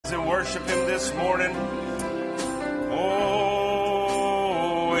worship Him this morning.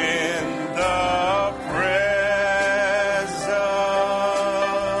 Oh, in the presence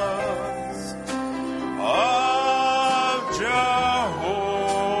of Jehovah,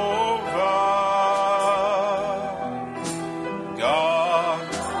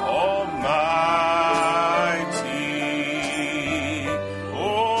 God Almighty.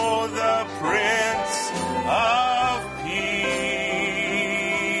 Oh, the Prince of Peace.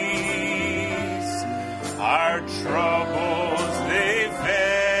 Our troubles, they vanish.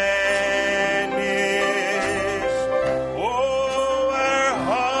 Oh, our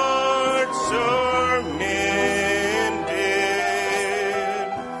hearts are mended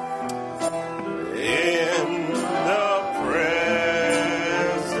in the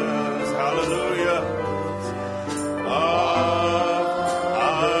presence, hallelujah, of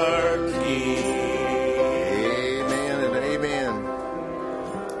our King. Amen and amen.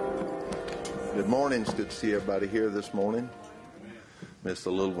 Good morning. It's good to see everybody here this morning. Miss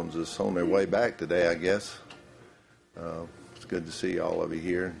the little ones is on their way back today, I guess. It's good to see all of you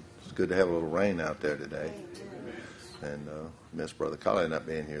here. It's good to have a little rain out there today. And miss Brother Collie not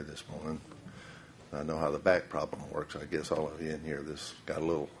being here this morning. I know how the back problem works. I guess all of you in here got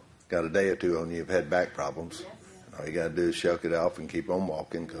a day or two on you have had back problems. All you got to do is shuck it off and keep on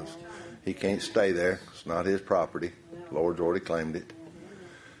walking, because he can't stay there. It's not his property. The Lord's already claimed it.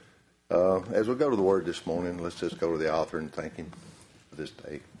 As we go to the Word this morning, let's just go to the author and thank Him for this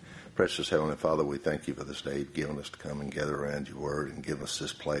day. Precious Heavenly Father, we thank You for this day, giving us to come and gather around Your Word and give us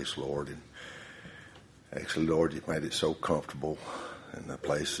this place, Lord. And actually, Lord, You've made it so comfortable, and the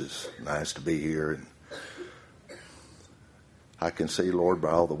place is nice to be here. And I can see, Lord, by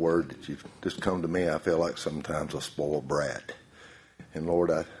all the Word that You've just come to me, I feel like sometimes a spoiled brat. And Lord,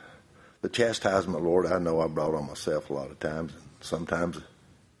 the chastisement, Lord, I know I brought on myself a lot of times, and sometimes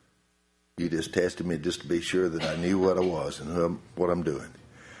You just tested me just to be sure that I knew what I was and what I'm doing.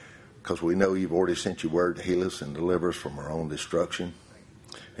 Because we know You've already sent Your Word to heal us and deliver us from our own destruction.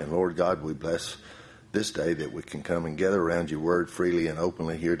 And Lord God, we bless this day that we can come and gather around Your Word freely and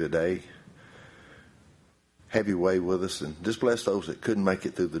openly here today. Have Your way with us, and just bless those that couldn't make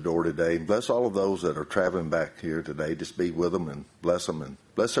it through the door today. Bless all of those that are traveling back here today. Just be with them and bless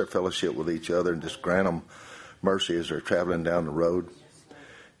their fellowship with each other, and just grant them mercy as they're traveling down the road.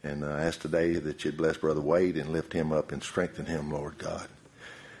 And I ask today that You'd bless Brother Wade and lift him up and strengthen him, Lord God.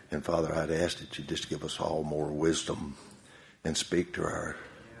 And Father, I'd ask that You just give us all more wisdom and speak to our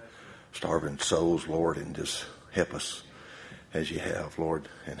starving souls, Lord, and just help us as You have, Lord,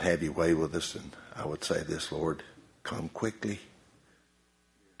 and have Your way with us. And I would say this, Lord, come quickly,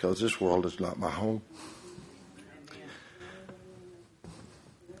 because this world is not my home.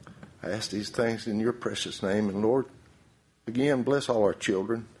 I ask these things in Your precious name. And Lord, again, bless all our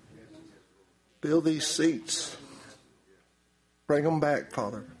children. Fill these seats. Bring them back,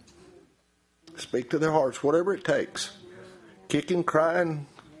 Father. Speak to their hearts, whatever it takes. Kicking, crying,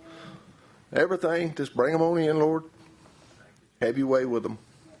 everything. Just bring them on in, Lord. Have Your way with them.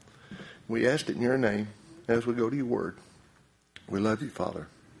 We ask it in Your name as we go to Your Word. We love You, Father.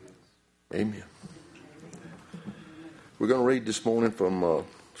 Amen. We're going to read this morning from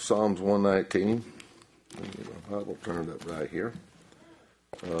Psalms 119. I will turn it up right here.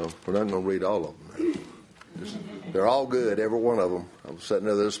 We're not going to read all of them. They're all good, every one of them. I was sitting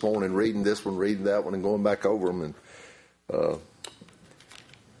there this morning reading this one, reading that one, and going back over them. And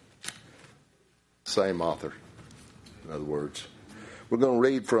same author, in other words. We're going to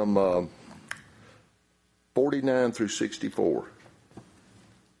read from 49 through 64.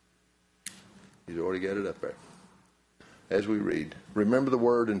 He's already got it up there. As we read, remember the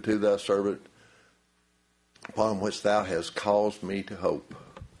word unto Thy servant, upon which Thou hast caused me to hope.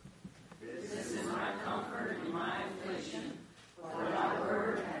 This is my comfort in my affliction, for Thy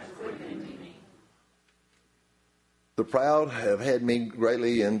word hath quickened me. The proud have had me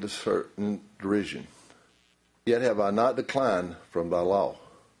greatly in derision, yet have I not declined from Thy law.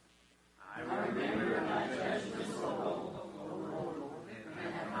 I remember Thy judgments, O Lord,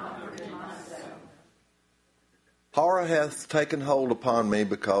 and have comforted myself. Horror hath taken hold upon me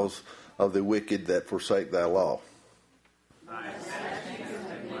because of the wicked that forsake Thy law. Thy statutes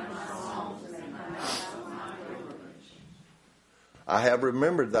have been my songs in the house of my pilgrimage. I have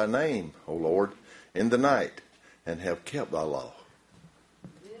remembered Thy name, O Lord, in the night, and have kept Thy law.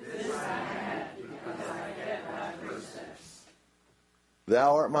 This I have, because I kept Thy precepts.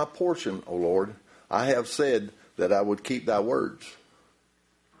 Thou art my portion, O Lord. I have said that I would keep Thy words.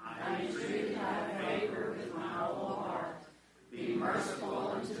 I entreat Thy favor with my whole heart. Be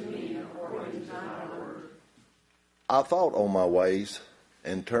merciful unto me according to Thy word. I thought on my ways,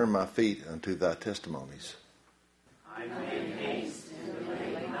 and turn my feet unto thy testimonies. I made haste and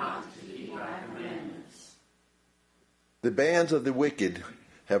delayed not to keep thy commandments. The bands of the wicked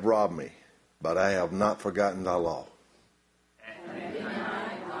have robbed me, but I have not forgotten thy law. At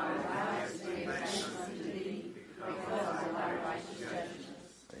midnight thy eyes gave thanks unto thee, because of thy righteous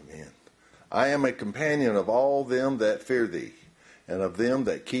judgments. Amen. I am a companion of all them that fear thee, and of them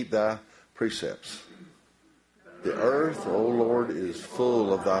that keep thy precepts. The earth, O Lord, is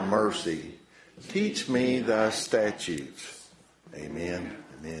full of thy mercy. Teach me thy statutes. Amen.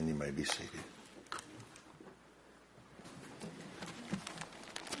 Amen. You may be seated.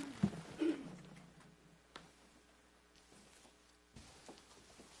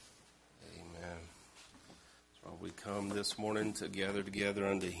 Amen. That's why we come this morning to gather together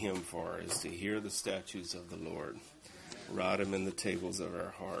unto him for, is to hear the statutes of the Lord. Write them in the tables of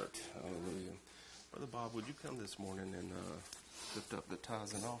our heart. Hallelujah. Brother Bob, would you come this morning and lift up the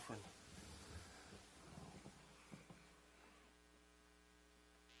tithes and offering?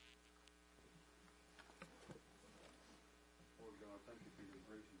 Lord God, thank you for your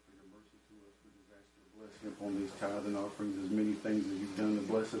grace and for your mercy to us. We just ask your blessing upon these tithes and offerings, as many things as you've done to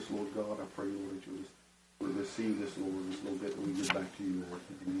bless us, Lord God. I pray, Lord, that you would receive this, Lord, this little bit that we give back to you, Lord.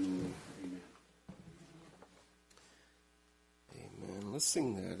 Amen. Amen. Let's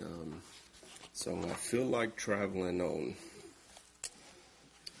sing that song, I Feel Like Traveling On.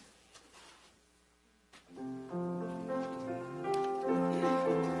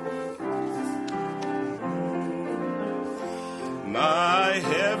 My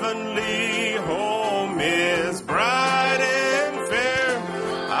heavenly home is bright and fair.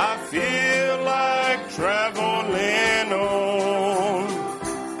 I feel like traveling on.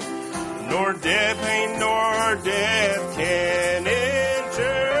 Nor death ain't nor death can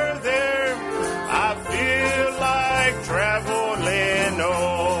enter there. I feel like traveling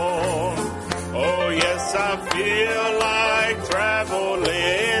on. Oh yes, I feel like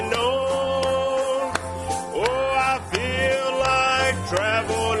traveling on. Oh, I feel like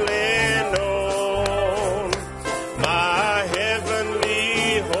traveling on. My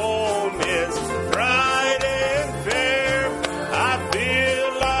heavenly home is bright and fair. I feel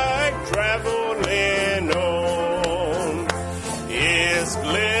like traveling on. Its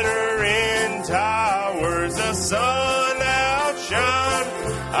glittering towers, the sun outshine.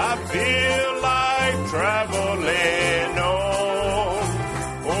 I feel like traveling on.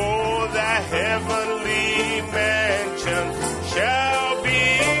 Oh, the heavenly mansion shall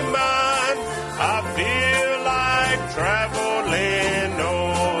be mine. I feel like traveling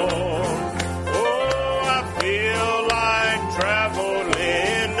on. Oh, I feel like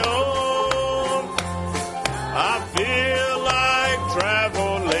traveling on. I feel like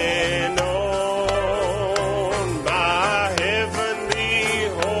traveling on. My heavenly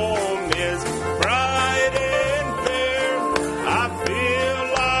home is bright and fair. I feel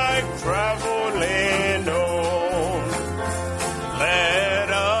like traveling on. Let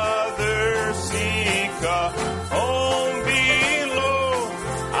others seek a home below.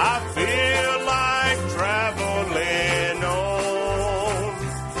 I feel like traveling on.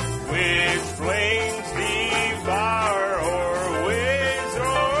 Which flames devour or waves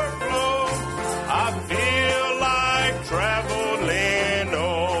o'erflow. I feel like traveling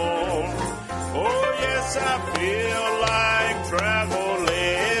on. Oh yes, I feel like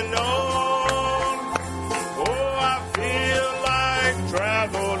traveling on. Oh, I feel like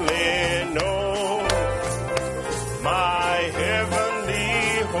traveling on. My heavenly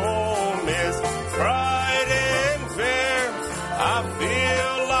home is bright and fair. I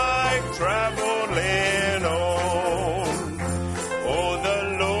feel like traveling on. Oh, the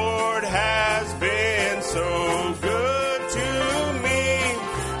Lord has been so good to me.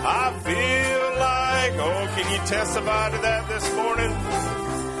 I feel like, oh, can you testify to that this morning?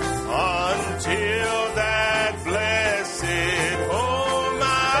 Until that blessed home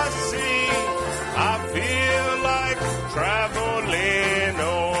I see, I feel like traveling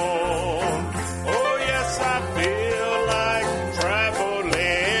on. Oh yes, I feel like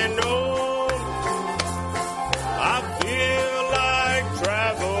traveling on. I feel like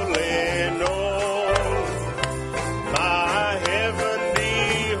traveling on. My heavenly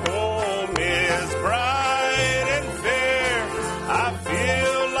home is bright and fair. I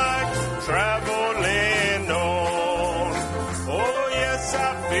feel like traveling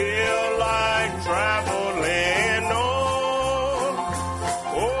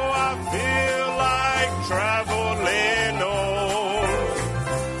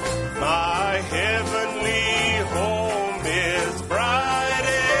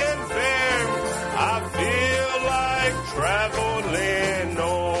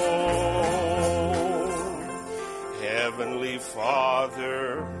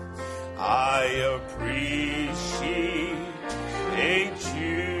Father, I appreciate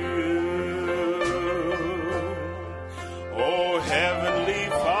you. Oh, Heavenly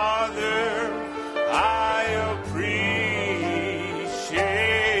Father, I appreciate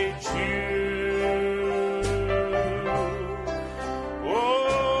you.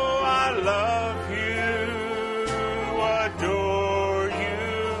 Oh, I love you, adore you,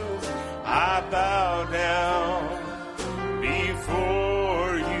 I bow down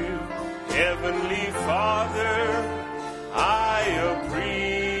before you. Heavenly Father, I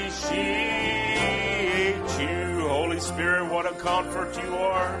appreciate you. Holy Spirit, what a comfort you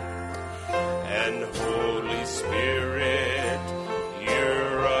are. And Holy Spirit,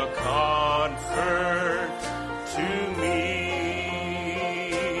 you're a comfort to me.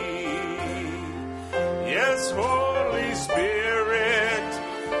 Yes, Holy Spirit,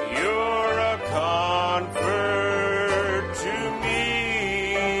 you're a comfort to me.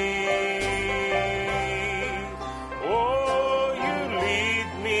 Oh, you lead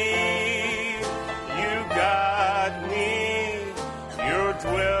me, you guide me, you're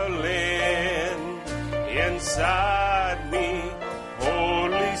dwelling inside me.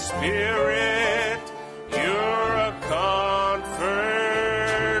 Holy Spirit, you're a comfort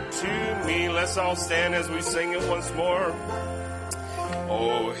to me. Let's all stand as we sing it once more.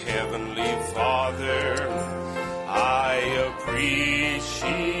 Oh, Heavenly Father, I appreciate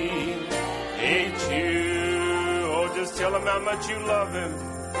you. Oh, just tell him how much you love him.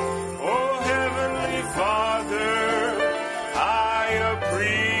 Oh, Heavenly Father, I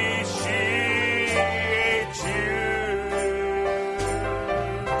appreciate you.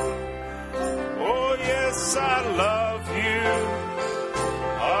 Oh, yes, I love you,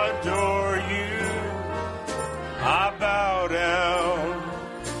 adore you, I bow down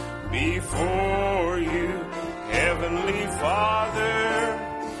before you. Heavenly Father,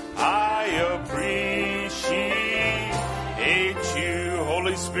 I appreciate you.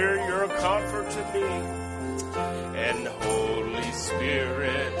 Holy Spirit, you're a comfort to me. And Holy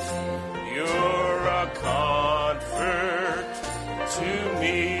Spirit, you're a comfort to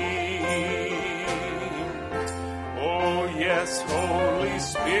me. Oh yes, Holy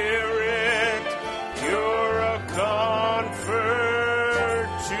Spirit, you're a comfort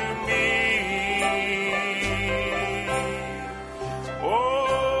to me.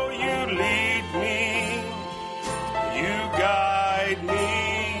 Oh, you lead me, you guide me,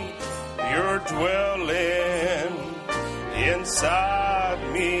 you're dwelling inside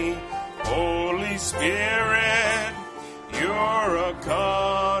me. Holy Spirit, you're a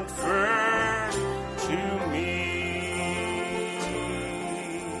comfort to me.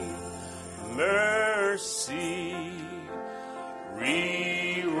 Mercy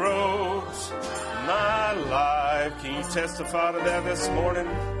rewrote my life. Can you testify to that this morning?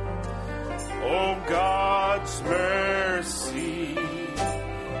 Oh, God's mercy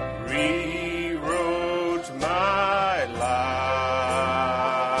rewrote my life.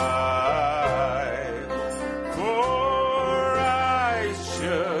 For I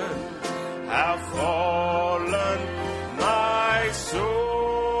should have fallen, my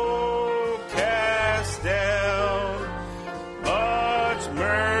soul cast down, but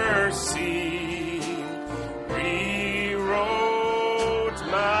mercy rewrote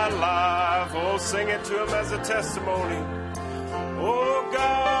my life. Oh, sing it to him as a testimony. Oh,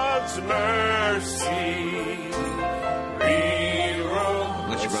 God's mercy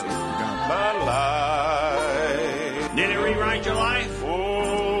rewrote my life. Did it rewrite your life?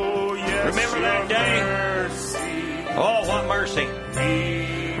 Oh, yes. Remember that day? Mercy. Oh, what mercy.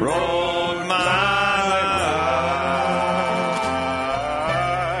 Rewrote my life.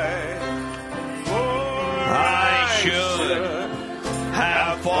 For I should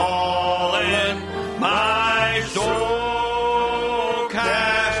have fallen, my soul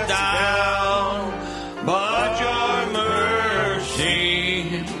cast down, but your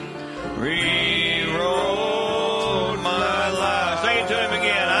mercy rewrote my life. Say it to him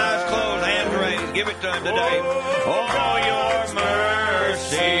again, eyes closed, hands raised. Give it to him today. Oh, your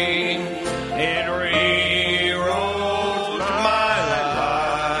mercy, it rewrote my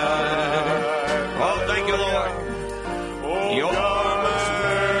life. Oh, thank you, Lord. Your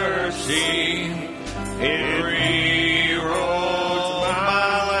mercy, it rewrote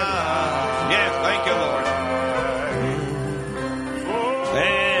my life. Yes, thank you, Lord.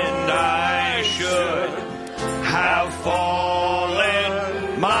 And I should have fallen,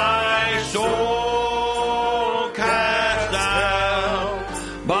 my soul cast down.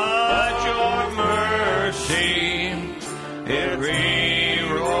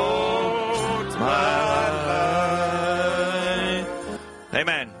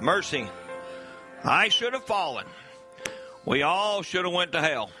 Amen. Mercy. I should have fallen. We all should have went to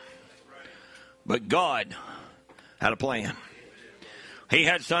hell. But God had a plan. He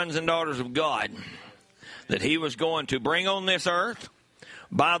had sons and daughters of God that he was going to bring on this earth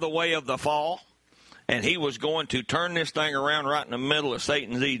by the way of the fall, and he was going to turn this thing around right in the middle of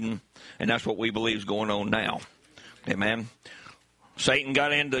Satan's Eden, and that's what we believe is going on now. Amen. Satan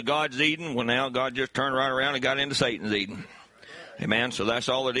got into God's Eden. Well, now God just turned right around and got into Satan's Eden. Amen. So that's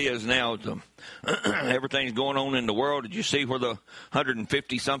all it is now. Everything's going on in the world. Did you see where the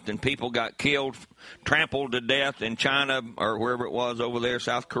 150-something people got killed, trampled to death in China or wherever it was over there,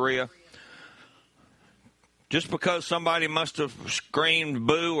 South Korea? Just because somebody must have screamed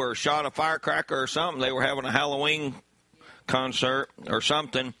boo or shot a firecracker or something, they were having a Halloween concert or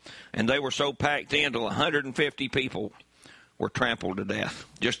something, and they were so packed in till 150 people were trampled to death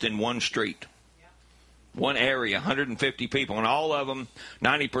just in one street. One area, 150 people, and all of them,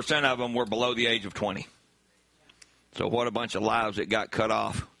 90% of them were below the age of 20. So what a bunch of lives that got cut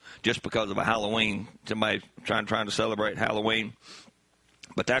off just because of a Halloween, somebody trying to celebrate Halloween.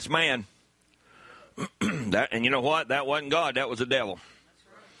 But that's man. And you know what? That wasn't God, that was the devil.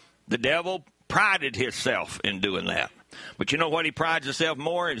 The devil prided himself in doing that. But you know what he prides himself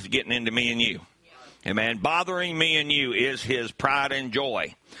more is getting into me and you. Amen. Bothering me and you is his pride and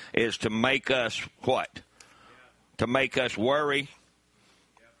joy, is to make us what? To make us worry.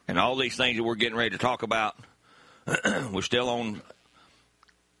 And all these things that we're getting ready to talk about. We're still on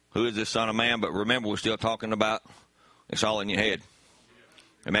who is this Son of Man, but remember we're still talking about it's all in your head.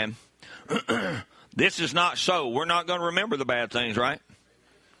 Amen. This is not so. We're not going to remember the bad things, right?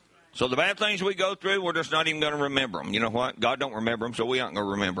 So the bad things we go through, we're just not even going to remember them. You know what? God don't remember them, so we aren't going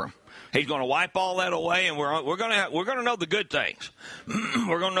to remember them. He's going to wipe all that away, and we're going to know the good things.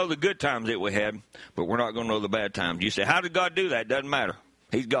 We're going to know the good times that we had, but we're not going to know the bad times. You say, how did God do that? Doesn't matter.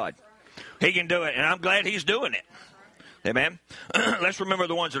 He's God. He can do it, and I'm glad he's doing it. Amen. Let's remember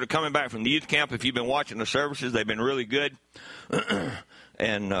the ones that are coming back from the youth camp. If you've been watching the services, they've been really good.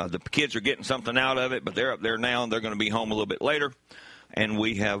 And the kids are getting something out of it, but they're up there now, and they're going to be home a little bit later. And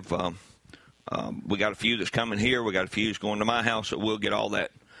we have we got a few that's coming here. We got a few that's going to my house, so we'll get all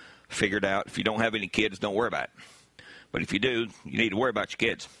that figured out. If you don't have any kids, don't worry about it. But if you do, you need to worry about your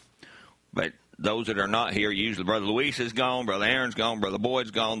kids. But those that are not here, usually Brother Luis is gone, Brother Aaron's gone, Brother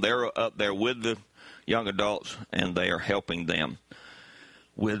Boyd's gone. They're up there with the young adults, and they are helping them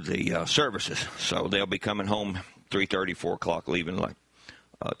with the services. So they'll be coming home 3:30, 4 o'clock, leaving like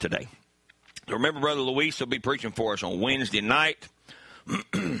today. So remember, Brother Luis will be preaching for us on Wednesday night.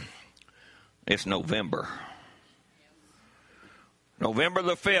 It's November. November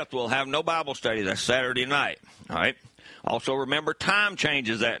the 5th, we'll have no Bible study. That's Saturday night. All right. Also, remember, time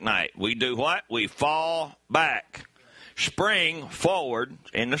changes that night. We do what? We fall back. Spring forward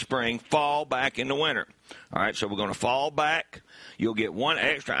in the spring, fall back in the winter. All right, so we're going to fall back. You'll get 1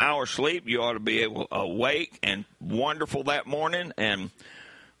 extra hour sleep. You ought to be able to awake and wonderful that morning. And,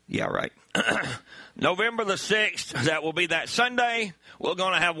 yeah, right. November the 6th, that will be that Sunday. We're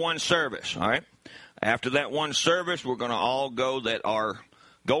going to have one service, all right? After that one service, we're going to all go that are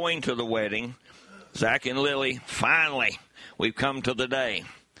going to the wedding. Zach and Lily, finally, we've come to the day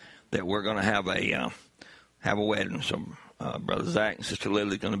that we're going to have a wedding. So Brother Zach and Sister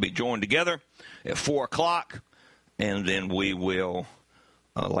Lily are going to be joined together at 4 o'clock, and then we will,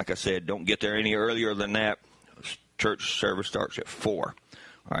 like I said, don't get there any earlier than that. Church service starts at 4.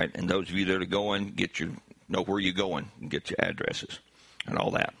 All right, and those of you that are going, know where you're going and get your addresses and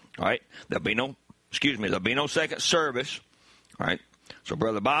all that. All right, there'll be no second service. All right, so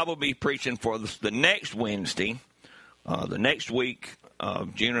Brother Bob will be preaching for the next Wednesday. The next week,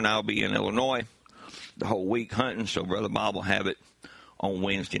 June and I will be in Illinois the whole week hunting, so Brother Bob will have it on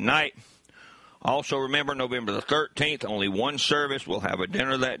Wednesday night. Also, remember, November the 13th, only one service. We'll have a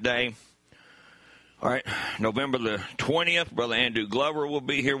dinner that day. All right, November the 20th, Brother Andrew Glover will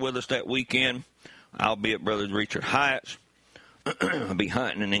be here with us that weekend. I'll be at Brother Richard Hyatt's. I'll be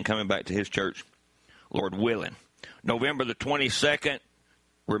hunting and then coming back to his church, Lord willing. November the 22nd,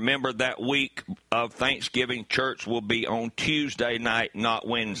 remember that week of Thanksgiving, church will be on Tuesday night, not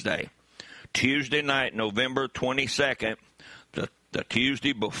Wednesday. Tuesday night, November 22nd, the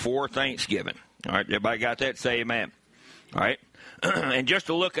Tuesday before Thanksgiving. All right, everybody got that? Say amen. All right. And just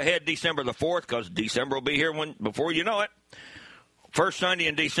to look ahead, December the 4th, because December will be here before you know it. First Sunday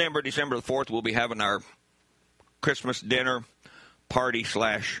in December, December the 4th, we'll be having our Christmas dinner party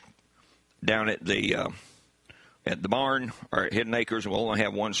 / down at the barn or at Hidden Acres. We'll only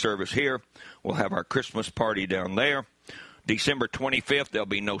have one service here. We'll have our Christmas party down there. December 25th, there'll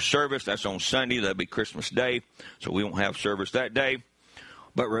be no service. That's on Sunday. That'll be Christmas Day, so we won't have service that day.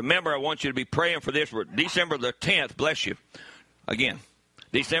 But remember, I want you to be praying for this. December the 10th, bless you. Again,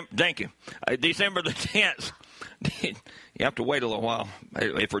 thank you. December the 10th. You have to wait a little while.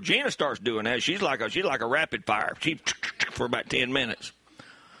 If Regina starts doing that, she's like a rapid fire. She for about 10 minutes.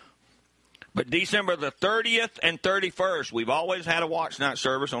 But December the 30th and 31st, we've always had a watch night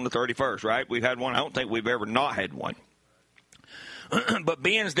service on the 31st, right? We've had one. I don't think we've ever not had one. But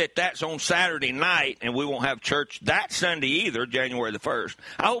being that that's on Saturday night, and we won't have church that Sunday either, January the 1st.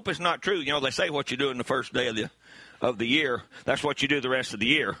 I hope it's not true. You know, they say what you do in the first day of the year, that's what you do the rest of the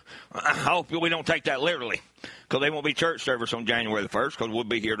year. I hope we don't take that literally, because they won't be church service on January the 1st, because we'll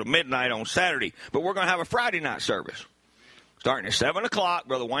be here till midnight on Saturday. But we're going to have a Friday night service. Starting at 7 o'clock,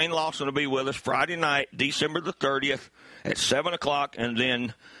 Brother Wayne Lawson will be with us Friday night, December the 30th at 7 o'clock, and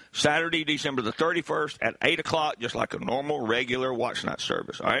then Saturday, December the 31st at 8 o'clock, just like a normal, regular watch night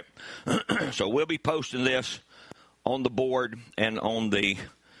service, all right? So we'll be posting this on the board and on the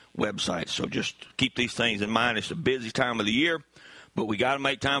website. So just keep these things in mind. It's a busy time of the year, but we got to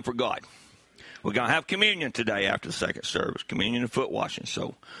make time for God. We're going to have communion today after the second service, communion and foot washing.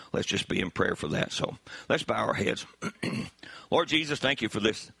 So let's just be in prayer for that. So let's bow our heads. Lord Jesus, thank you for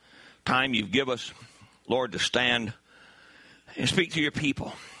this time you've given us, Lord, to stand and speak to your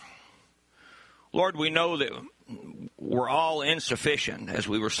people. Lord, we know that we're all insufficient. As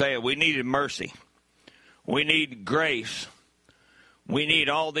we were saying, we needed mercy. We need grace. We need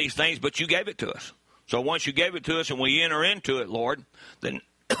all these things, but you gave it to us. So once you gave it to us and we enter into it, Lord, then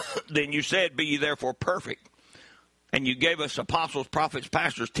you said, be ye therefore perfect. And you gave us apostles, prophets,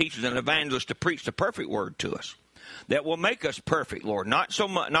 pastors, teachers, and evangelists to preach the perfect word to us. That will make us perfect, Lord. Not so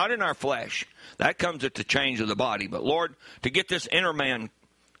much, not in our flesh. That comes at the change of the body. But Lord, to get this inner man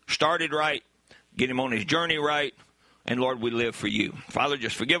started right, get him on his journey right, and Lord, we live for you. Father,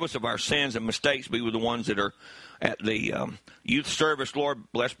 just forgive us of our sins and mistakes. Be with the ones that are at the youth service, Lord.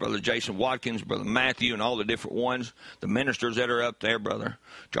 Bless Brother Jason Watkins, Brother Matthew, and all the different ones, the ministers that are up there, Brother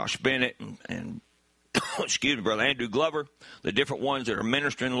Josh Bennett, and excuse me, Brother Andrew Glover, the different ones that are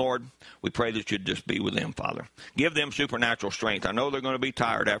ministering, Lord. We pray that you'd just be with them, Father. Give them supernatural strength. I know they're going to be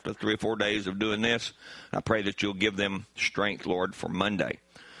tired after 3 or 4 days of doing this. I pray that you'll give them strength, Lord, for Monday.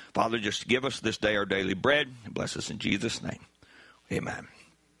 Father, just give us this day our daily bread. Bless us in Jesus' name. Amen.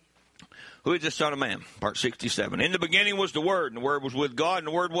 Who is the Son of Man? Part 67. In the beginning was the Word, and the Word was with God, and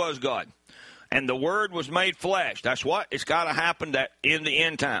the Word was God. And the Word was made flesh. That's what? It's got to happen that in the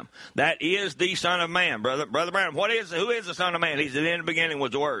end time. That is the Son of Man. Brother Brown, who is the Son of Man? He said, in the beginning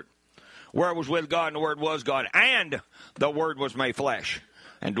was the Word. Word was with God, and the Word was God. And the Word was made flesh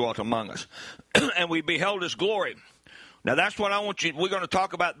and dwelt among us. And we beheld His glory. Now, that's what I want you, we're going to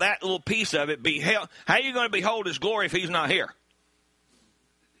talk about that little piece of it. How are you going to behold His glory if He's not here?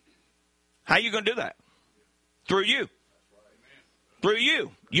 How are you going to do that? Through you. Through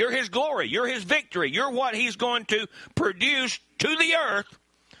you. You're His glory. You're His victory. You're what He's going to produce to the earth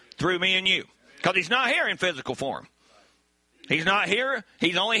through me and you. Because He's not here in physical form. He's not here.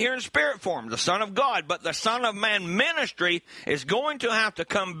 He's only here in spirit form, the Son of God. But the Son of Man ministry is going to have to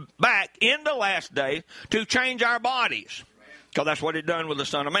come back in the last day to change our bodies. Because that's what it done with the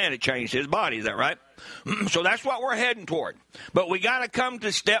Son of Man. It changed His body. Is that right? So that's what we're heading toward. But we got to come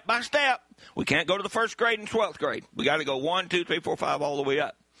to step by step. We can't go to the first grade and 12th grade. We got to go 1, 2, 3, 4, 5, all the way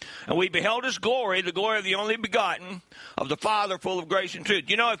up. And we beheld His glory, the glory of the only begotten of the Father, full of grace and truth.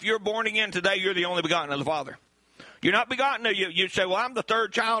 You know, if you're born again today, you're the only begotten of the Father. You're not begotten. You say, well, I'm the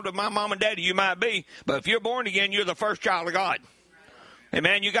third child of my mom and daddy. You might be. But if you're born again, you're the first child of God.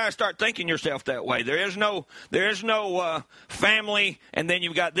 Amen. You got to start thinking yourself that way. There is no family, and then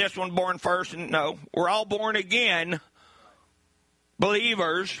you've got this one born first. And no, we're all born again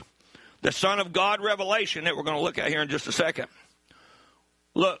believers. The Son of God revelation that we're going to look at here in just a second.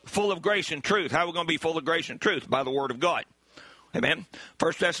 Look, full of grace and truth. How are we going to be full of grace and truth? By the Word of God. Amen.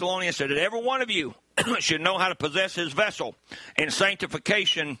 1 Thessalonians said that every one of you should know how to possess his vessel in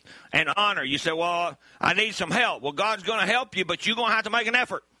sanctification and honor. You say, well, I need some help. Well, God's going to help you, but you're going to have to make an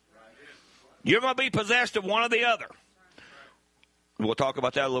effort. You're going to be possessed of one or the other. We'll talk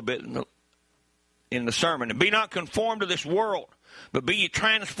about that a little bit in the sermon. And be not conformed to this world, but be ye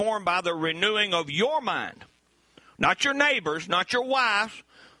transformed by the renewing of your mind. Not your neighbors, not your wives,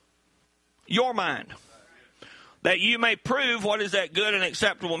 your mind. That you may prove what is that good and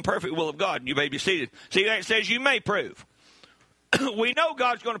acceptable and perfect will of God. You may be seated. See, that it says you may prove. We know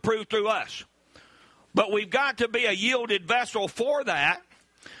God's going to prove through us. But we've got to be a yielded vessel for that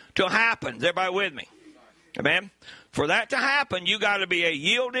to happen. Is everybody with me? Amen? For that to happen, you got to be a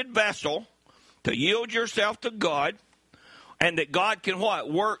yielded vessel to yield yourself to God. And that God can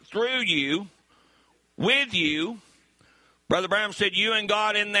what? Work through you, with you, Brother Brown said you and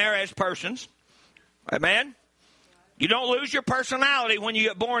God in there as persons. Amen? You don't lose your personality when you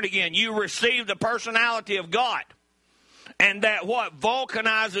get born again. You receive the personality of God. And that what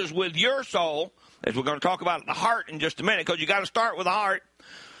vulcanizes with your soul, as we're going to talk about the heart in just a minute, because you got to start with the heart.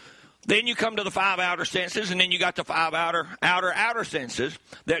 Then you come to the 5 outer senses, and then you got the 5 outer senses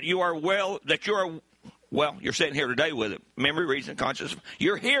that you're sitting here today with it. Memory, reason, consciousness.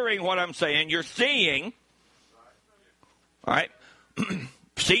 You're hearing what I'm saying. You're seeing. All right.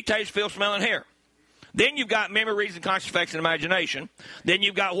 See, taste, feel, smell, and hear. Then you've got memory, reason, conscious effects, and imagination. Then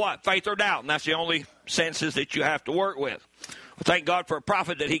you've got what? Faith or doubt. And that's the only senses that you have to work with. Well, thank God for a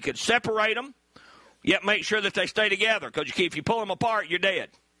prophet that he could separate them, yet make sure that they stay together. Because if you pull them apart, you're dead.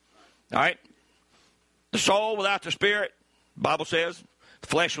 All right? The soul without the spirit, the Bible says, the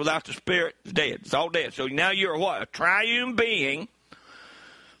flesh without the spirit is dead. It's all dead. So now you're what? A triune being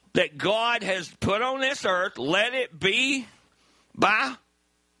that God has put on this earth. Let it be by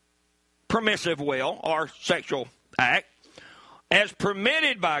permissive will or sexual act as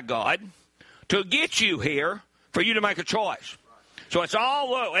permitted by God to get you here for you to make a choice. So it's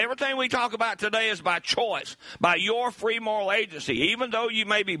all, everything we talk about today is by choice, by your free moral agency. Even though you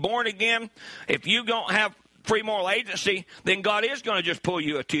may be born again, if you don't have free moral agency, then God is going to just pull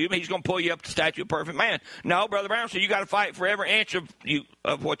you a tube. He's going to pull you up to the statue of perfect man. No, Brother Brown, so you got to fight for every inch of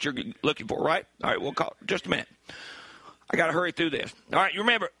what you're looking for, right? All right, we'll call just a minute. I got to hurry through this. All right, you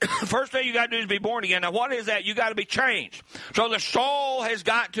remember, first thing you got to do is be born again. Now, what is that? You got to be changed. So the soul has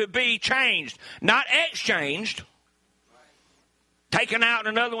got to be changed, not exchanged. Taken out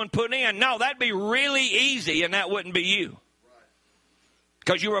and another one put in. No, that'd be really easy, and that wouldn't be you.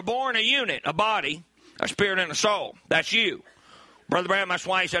 Because you were born a unit, a body, a spirit, and a soul. That's you. Brother Brown, that's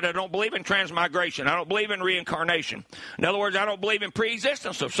why he said, I don't believe in transmigration. I don't believe in reincarnation. In other words, I don't believe in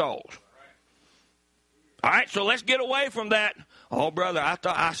pre-existence of souls. All right, so let's get away from that. Oh, brother, I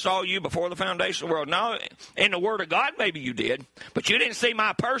thought I saw you before the foundation of the world. No, in the Word of God, maybe you did. But you didn't see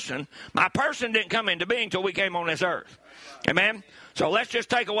my person. My person didn't come into being until we came on this earth. Amen? So let's just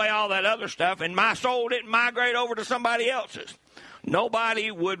take away all that other stuff. And my soul didn't migrate over to somebody else's. Nobody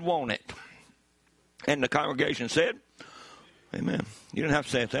would want it. And the congregation said, amen. You didn't have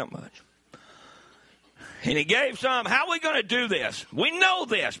to say it that much. And he gave some. How are we going to do this? We know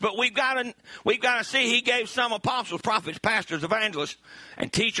this, but we've got to see he gave some apostles, prophets, pastors, evangelists,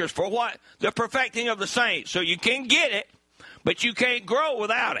 and teachers for what? The perfecting of the saints. So you can get it, but you can't grow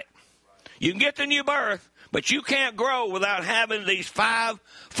without it. You can get the new birth, but you can't grow without having these 5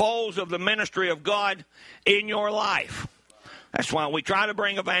 folds of the ministry of God in your life. That's why we try to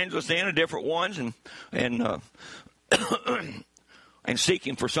bring evangelists in, different ones, and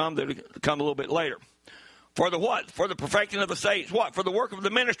seeking for some that come a little bit later. For the what? For the perfecting of the saints. What? For the work of the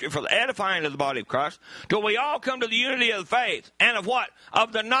ministry, for the edifying of the body of Christ, till we all come to the unity of the faith. And of what?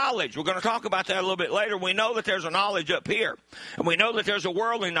 Of the knowledge. We're going to talk about that a little bit later. We know that there's a knowledge up here. And we know that there's a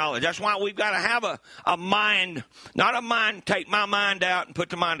worldly knowledge. That's why we've got to have a mind, not a mind, take my mind out and put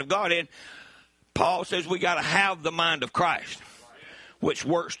the mind of God in. Paul says we got to have the mind of Christ, which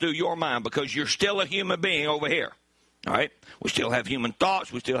works through your mind, because you're still a human being over here. All right? We still have human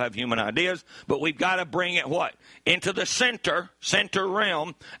thoughts. We still have human ideas. But we've got to bring it what? Into the center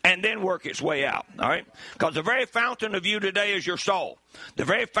realm, and then work its way out. All right? Because the very fountain of you today is your soul. The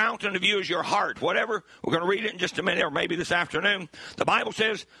very fountain of you is your heart. Whatever, we're going to read it in just a minute, or maybe this afternoon. The Bible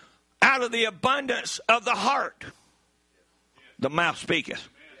says, out of the abundance of the heart, the mouth speaketh.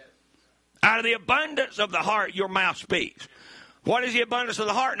 Out of the abundance of the heart, your mouth speaks. What is the abundance of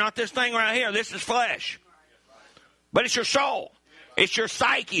the heart? Not this thing right here. This is flesh. But it's your soul. It's your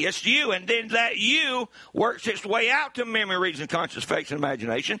psyche. It's you. And then that you works its way out to memory, reason, conscious, effects, and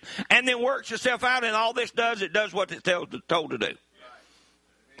imagination. And then works itself out. And all this does, it does what it's told to do.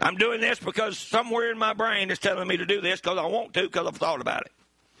 I'm doing this because somewhere in my brain is telling me to do this because I want to, because I've thought about it.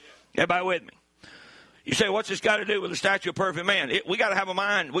 Everybody with me? You say, what's this got to do with the statue of perfect man? We got to have a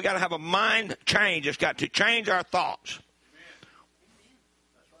mind. We got to have a mind change. It's got to change our thoughts.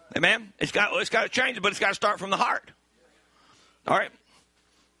 Amen? It's got to change, but it's got to start from the heart. All right,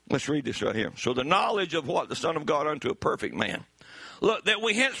 let's read this right here. So the knowledge of what? The Son of God unto a perfect man. Look, that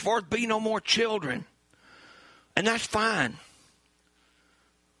we henceforth be no more children. And that's fine.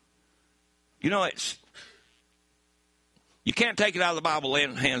 You know, you can't take it out of the Bible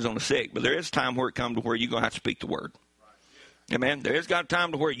laying hands on the sick, but there is a time where it comes to where you're going to have to speak the word. Amen? There is got a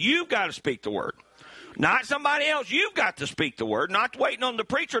time to where you've got to speak the word. Not somebody else. You've got to speak the word. Not waiting on the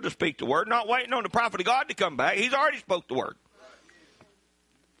preacher to speak the word. Not waiting on the prophet of God to come back. He's already spoke the word.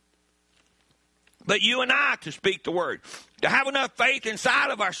 but you and I to speak the word. To have enough faith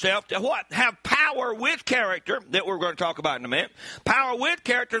inside of ourselves to what? Have power with character, that we're going to talk about in a minute. Power with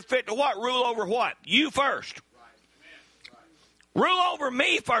character fit to what? Rule over what? You first. Rule over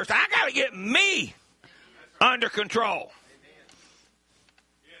me first. I got to get me under control.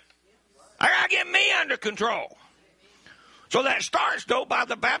 I got to get me under control. So that starts, though, by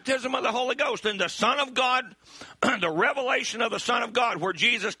the baptism of the Holy Ghost and the Son of God, the revelation of the Son of God, where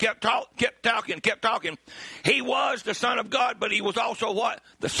Jesus kept talking. He was the Son of God, but he was also what?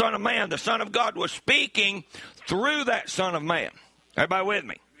 The Son of Man. The Son of God was speaking through that Son of Man. Everybody with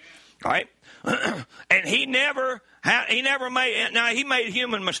me? All right? And he made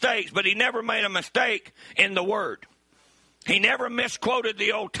human mistakes, but he never made a mistake in the Word. He never misquoted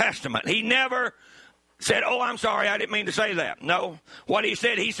the Old Testament. He never said, oh, I'm sorry, I didn't mean to say that. No, what he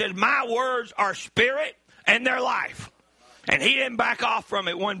said, my words are spirit and they're life. And he didn't back off from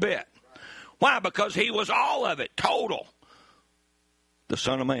it one bit. Why? Because he was all of it, total. The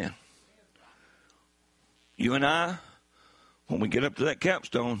Son of Man. You and I, when we get up to that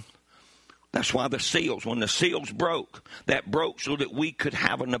capstone, that's why the seals, when the seals broke, that broke so that we could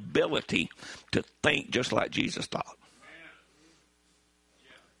have an ability to think just like Jesus thought.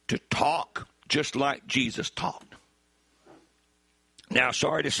 To talk just like Jesus taught. Now,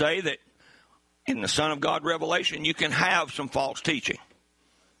 sorry to say that in the Son of God revelation, you can have some false teaching.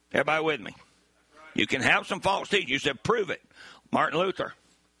 Everybody with me? You can have some false teaching. You said, prove it. Martin Luther,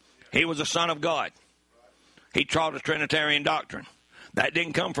 he was a son of God. He taught a Trinitarian doctrine. That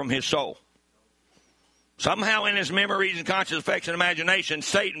didn't come from his soul. Somehow in his memory, reason, conscience, affection, imagination,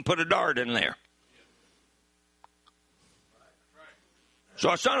 Satan put a dart in there.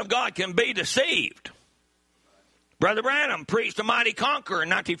 So a son of God can be deceived. Brother Branham preached the Mighty Conqueror in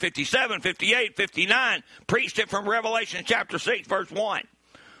 1957, 58, 59. Preached it from Revelation chapter 6, verse 1.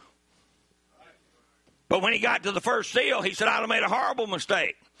 But when he got to the first seal, he said, I'd have made a horrible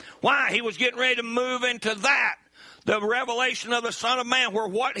mistake. Why? He was getting ready to move into that. The revelation of the Son of Man, where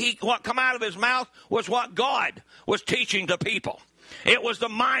what come out of his mouth was what God was teaching to people. It was the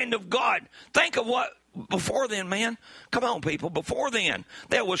mind of God. Think of what before then, man. Come on, people. Before then,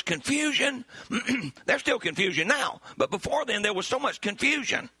 there was confusion. There's still confusion now. But before then, there was so much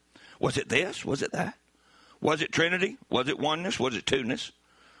confusion. Was it this? Was it that? Was it Trinity? Was it oneness? Was it two-ness?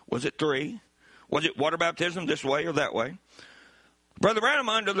 Was it three? Was it water baptism this way or that way? Brother Branham,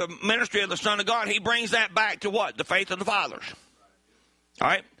 under the ministry of the Son of God, he brings that back to what? The faith of the fathers. All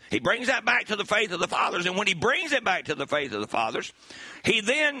right? He brings that back to the faith of the fathers, and when he brings it back to the faith of the fathers, he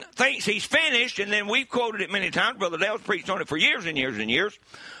then thinks he's finished, and then we've quoted it many times. Brother Dale's preached on it for years and years and years,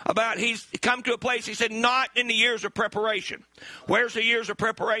 about he's come to a place, he said, not in the years of preparation. Where's the years of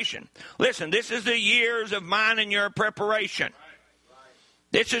preparation? Listen, this is the years of mine and your preparation.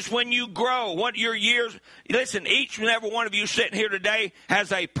 This is when you grow. What your years... Listen, each and every one of you sitting here today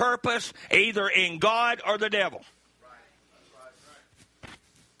has a purpose, either in God or the devil.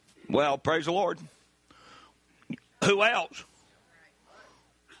 Well, praise the Lord. Who else?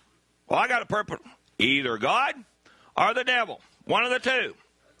 Well, I got a purpose. Either God or the devil. One of the two.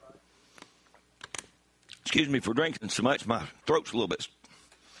 Excuse me for drinking so much. My throat's a little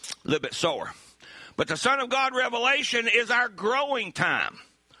bit sore. But the Son of God revelation is our growing time.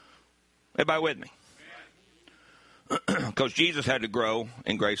 Everybody with me? Because Jesus had to grow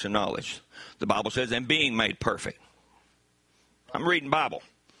in grace and knowledge. The Bible says, and being made perfect. I'm reading Bible.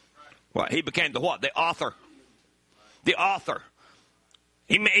 What? He became the what? The author. The author.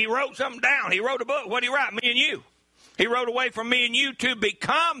 He wrote something down. He wrote a book. What did he write? Me and you. He wrote away from me and you to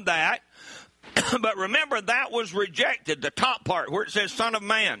become that. But remember, that was rejected. The top part where it says Son of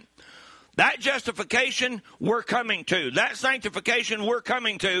Man. That justification we're coming to. That sanctification we're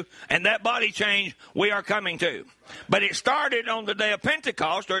coming to. And that body change we are coming to. But it started on the day of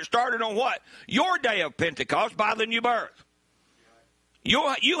Pentecost, or it started on what? Your day of Pentecost, by the new birth.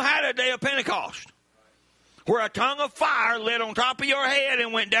 You had a day of Pentecost where a tongue of fire lit on top of your head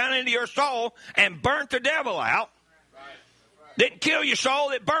and went down into your soul and burnt the devil out. Didn't kill your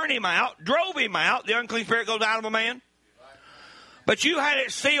soul, it burned him out, drove him out. The unclean spirit goes out of a man. But you had it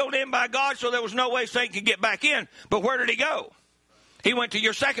sealed in by God, so there was no way Satan could get back in. But where did he go? He went to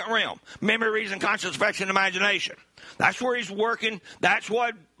your second realm. Memory, reason, conscience, affection, imagination. That's where he's working. That's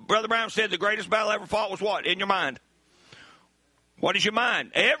what Brother Brown said the greatest battle ever fought was what? In your mind. What is your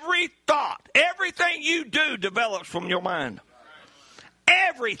mind? Every thought, everything you do develops from your mind.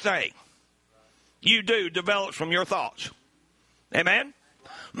 Everything you do develops from your thoughts. Amen?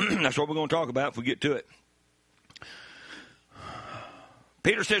 That's what we're going to talk about if we get to it.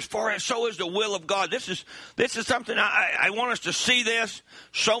 Peter says, for so is the will of God. This is something I want us to see this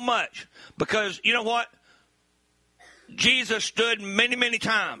so much. Because you know what? Jesus stood many, many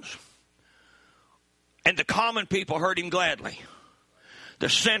times. And the common people heard him gladly. The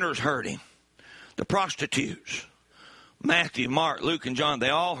sinners heard him. The prostitutes. Matthew, Mark, Luke, and John, they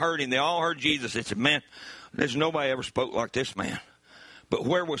all heard him. They all heard Jesus. They said, man, there's nobody ever spoke like this man. But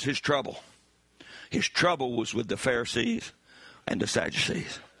where was his trouble? His trouble was with the Pharisees and the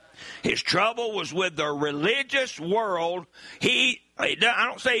Sadducees. His trouble was with the religious world. I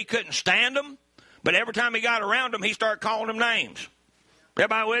don't say he couldn't stand them, but every time he got around them, he started calling them names.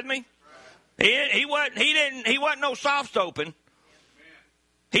 Everybody with me? He wasn't no soft open.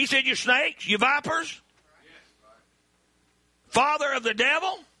 He said, you snakes, you vipers, father of the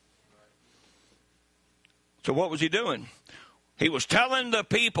devil. So what was he doing? He was telling the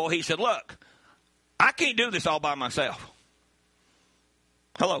people, he said, look, I can't do this all by myself.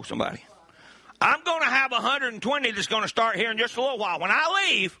 Hello, somebody. I'm going to have 120 that's going to start here in just a little while. When I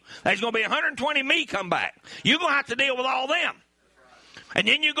leave, there's going to be 120 me come back. You're going to have to deal with all them. And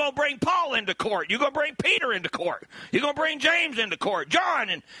then you're going to bring Paul into court. You're going to bring Peter into court. You're going to bring James into court. John,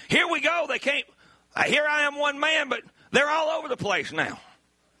 and here we go. They can't. Here I am one man, but they're all over the place now.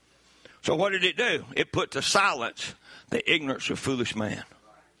 So what did it do? It put to silence the ignorance of foolish men.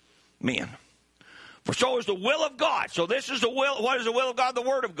 For so is the will of God. So this is the will. What is the will of God? The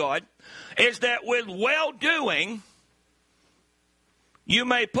Word of God is that with well-doing, you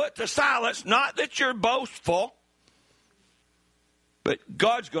may put to silence, not that you're boastful, but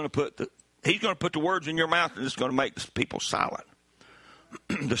God's going to put He's going to put the words in your mouth, and it's going to make the people silent.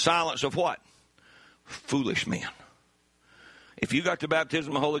 The silence of what? Foolish men. If you got the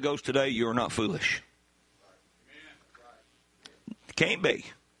baptism of the Holy Ghost today, you're not foolish. Can't be.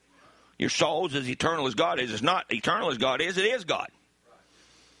 Your soul is as eternal as God is. It's not eternal as God is. It is God.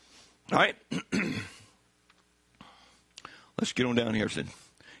 All right? Let's get on down here.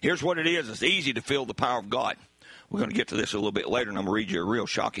 Here's what it is. It's easy to feel the power of God. We're going to get to this a little bit later, and I'm going to read you a real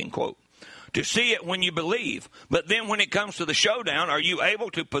shocking quote. To see it when you believe, but then when it comes to the showdown, are you able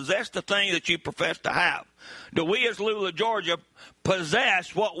to possess the thing that you profess to have? Do we as Lula, Georgia,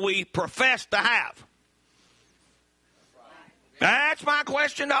 possess what we profess to have? That's my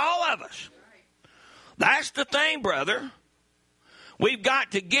question to all of us. That's the thing, brother. We've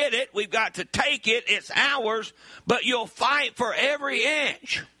got to get it. We've got to take it. It's ours, but you'll fight for every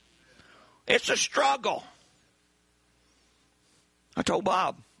inch. It's a struggle. I told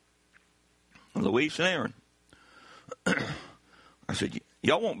Bob, Louise and Aaron, I said,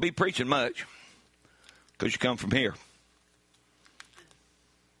 y'all won't be preaching much because you come from here.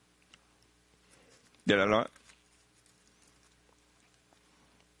 Did I not?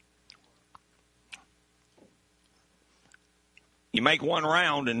 You make one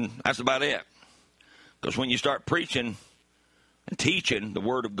round and that's about it. Because when you start preaching and teaching the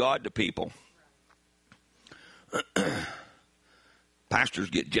Word of God to people, pastors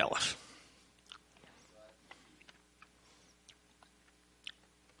get jealous.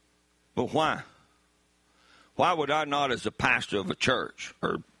 But why? Why would I not, as a pastor of a church,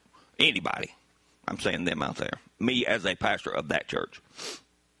 or anybody, I'm saying them out there, me as a pastor of that church,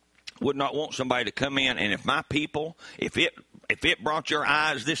 would not want somebody to come in, and if my people, if it brought your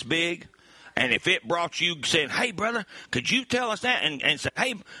eyes this big, and if it brought you saying, hey, brother, could you tell us that? And say,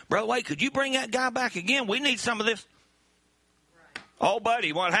 hey, Brother Wade, could you bring that guy back again? We need some of this. Right. Oh, buddy,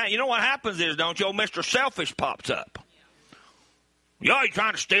 you know what happens is, don't you, old Mr. Selfish pops up. You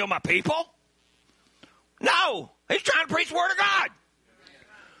trying to steal my people? No, he's trying to preach the Word of God.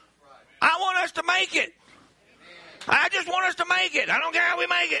 I want us to make it. I just want us to make it. I don't care how we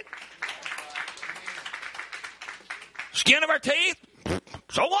make it. Skin of our teeth?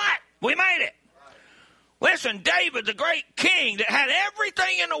 So what? We made it. Listen, David, the great king that had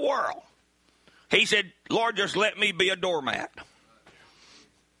everything in the world, he said, Lord, just let me be a doormat.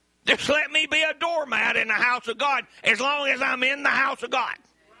 Just let me be a doormat in the house of God as long as I'm in the house of God.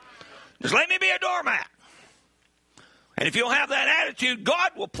 Just let me be a doormat. And if you'll have that attitude,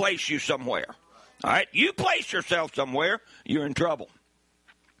 God will place you somewhere. All right? You place yourself somewhere, you're in trouble.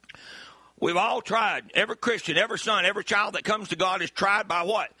 We've all tried. Every Christian, every son, every child that comes to God is tried by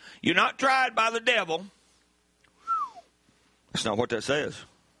what? You're not tried by the devil. That's not what that says.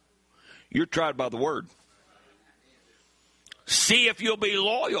 You're tried by the Word. See if you'll be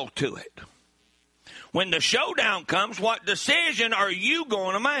loyal to it. When the showdown comes, what decision are you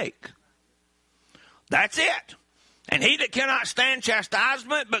going to make? That's it. And he that cannot stand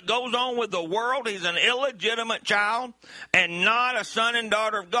chastisement but goes on with the world, he's an illegitimate child and not a son and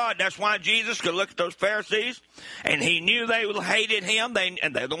daughter of God. That's why Jesus could look at those Pharisees, and he knew they hated him,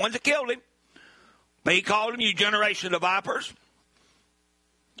 and they're the ones that killed him. But he called them, you generation of vipers,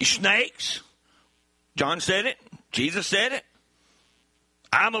 you snakes. John said it. Jesus said it.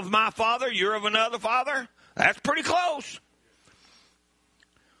 I'm of my father, you're of another father. That's pretty close.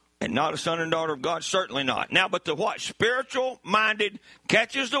 And not a son and daughter of God, certainly not. Now, but the what? Spiritual-minded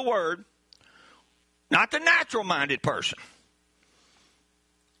catches the word, not the natural-minded person.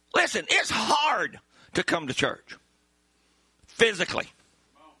 Listen, it's hard to come to church physically.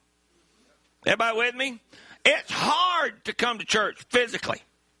 Everybody with me? It's hard to come to church physically.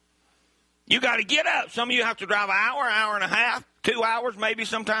 You got to get up. Some of you have to drive an hour, hour and a half, 2 hours maybe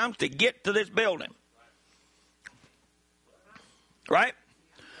sometimes to get to this building. Right?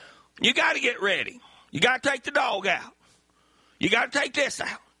 You got to get ready. You got to take the dog out. You got to take this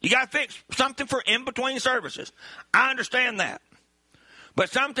out. You got to fix something for in between services. I understand that. But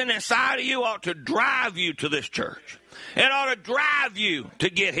something inside of you ought to drive you to this church. It ought to drive you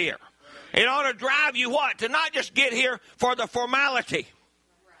to get here. It ought to drive you what? To not just get here for the formality,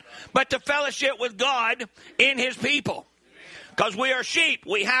 but to fellowship with God in his people. Because we are sheep.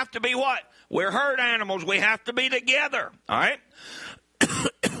 We have to be what? We're herd animals. We have to be together. All right?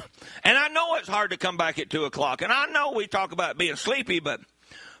 And I know it's hard to come back at 2 o'clock. And I know we talk about being sleepy, but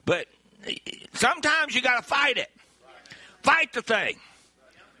sometimes you got to fight it. Fight the thing.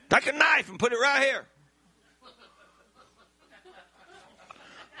 Take a knife and put it right here.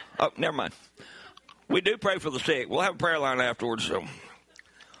 Oh, never mind. We do pray for the sick. We'll have a prayer line afterwards. So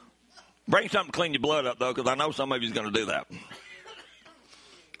bring something to clean your blood up, though, because I know some of you is going to do that.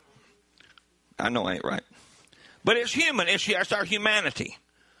 I know I ain't right. But it's human. It's our humanity.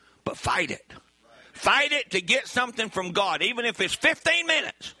 But fight it. Fight it to get something from God, even if it's 15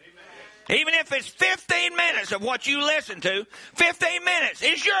 minutes. Even if it's 15 minutes of what you listen to, 15 minutes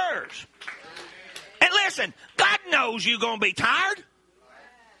is yours. And listen, God knows you're going to be tired.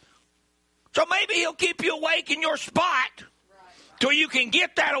 So maybe he'll keep you awake in your spot till you can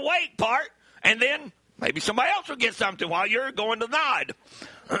get that awake part, and then maybe somebody else will get something while you're going to nod.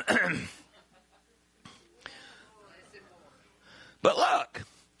 But look,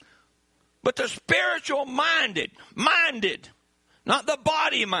 but the spiritual-minded, not the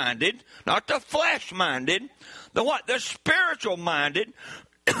body-minded, not the flesh-minded, the what? The spiritual-minded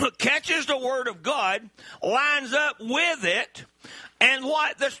catches the word of God, lines up with it, and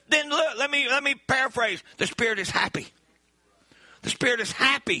what? Then look, let me paraphrase. The Spirit is happy. The Spirit is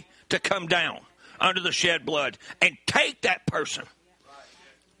happy to come down under the shed blood and take that person.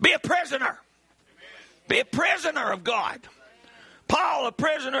 Be a prisoner. Be a prisoner of God. Paul, a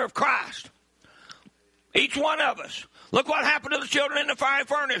prisoner of Christ. Each one of us. Look what happened to the children in the fiery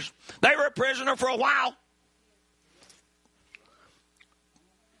furnace. They were a prisoner for a while.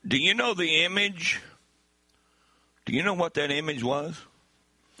 Do you know the image? Do you know what that image was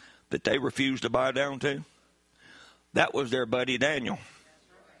that they refused to bow down to? That was their buddy Daniel.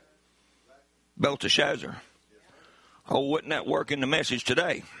 Belteshazzar. Oh, wouldn't that work in the message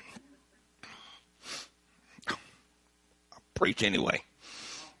today? I'll preach anyway.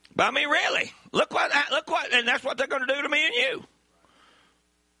 But I mean, really, look what, and that's what they're going to do to me and you.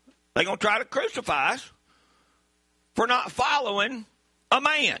 They're going to try to crucify us for not following a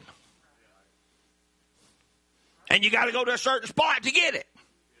man. And you got to go to a certain spot to get it.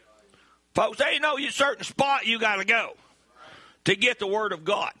 Folks, they know you a certain spot you got to go to get the word of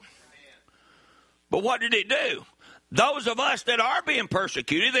God. But what did it do? Those of us that are being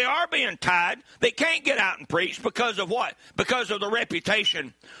persecuted, they are being tied, they can't get out and preach because of what? Because of the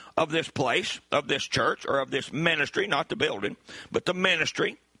reputation of this place, of this church, or of this ministry, not the building, but the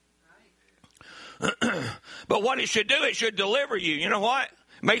ministry. But what it should do, it should deliver you. You know what?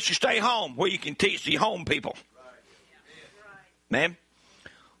 It makes you stay home where you can teach the home people. Man.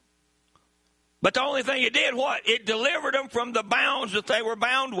 But the only thing it did, what? It delivered them from the bounds that they were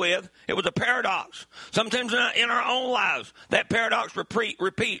bound with. It was a paradox. Sometimes in our own lives, that paradox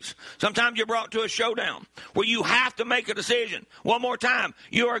repeats. Sometimes you're brought to a showdown where you have to make a decision. One more time,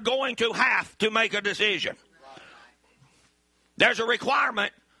 you are going to have to make a decision. There's a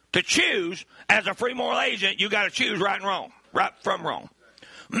requirement to choose. As a free moral agent, you got to choose right and wrong, right from wrong.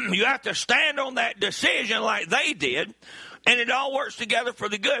 You have to stand on that decision like they did. And it all works together for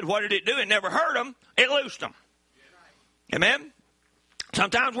the good. What did it do? It never hurt them. It loosed them. Amen?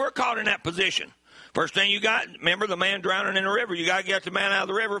 Sometimes we're caught in that position. First thing you got, remember the man drowning in the river. You got to get the man out of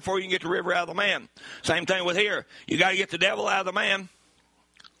the river before you can get the river out of the man. Same thing with here. You got to get the devil out of the man.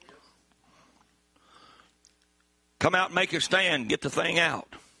 Come out and make a stand. Get the thing out.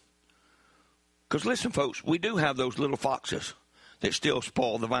 Because listen, folks, we do have those little foxes that still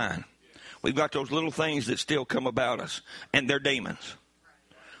spoil the vine. We've got those little things that still come about us, and they're demons.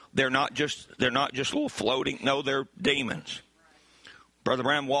 They're not just little floating. No, they're demons. Brother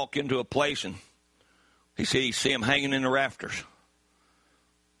Brown walked into a place, and he see him hanging in the rafters.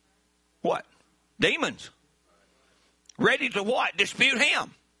 What? Demons. Ready to what? Dispute him.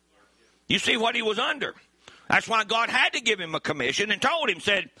 You see what he was under. That's why God had to give him a commission and told him,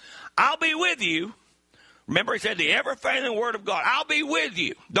 said, I'll be with you. Remember, he said the ever-failing word of God, I'll be with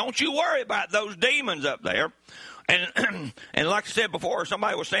you. Don't you worry about those demons up there. And like I said before,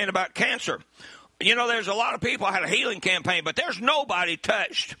 somebody was saying about cancer. You know, there's a lot of people had a healing campaign, but there's nobody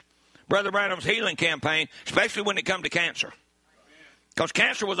touched Brother Branham's healing campaign, especially when it comes to cancer. Because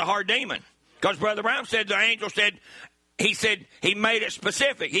cancer was a hard demon. Because Brother Branham said, the angel said, he made it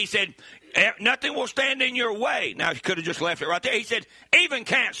specific. He said, nothing will stand in your way. Now, he could have just left it right there. He said, even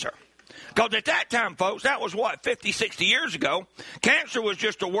cancer. Because at that time, folks, that was what, 50, 60 years ago, cancer was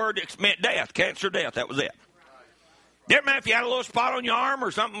just a word that meant death. Cancer, death, that was it. Didn't matter if you had a little spot on your arm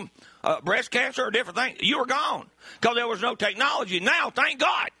or something, breast cancer or different thing, you were gone. Because there was no technology. Now, thank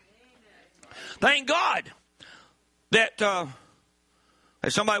God. Thank God that,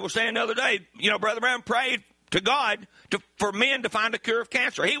 as somebody was saying the other day, you know, Brother Brown prayed to God for men to find a cure of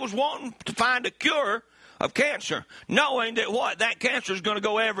cancer. He was wanting to find a cure of cancer, knowing that what? That cancer is going to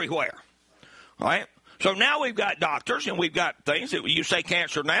go everywhere. All right? So now we've got doctors and we've got things that you say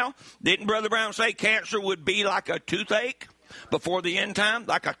cancer now. Didn't Brother Brown say cancer would be like a toothache before the end time?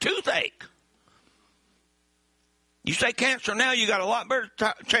 Like a toothache. You say cancer now, you got a lot better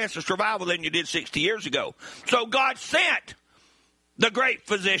chance of survival than you did 60 years ago. So God sent the great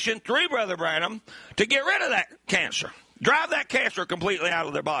physician through Brother Branham to get rid of that cancer. Drive that cancer completely out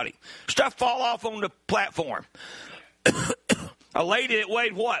of their body. Stuff fall off on the platform. A lady that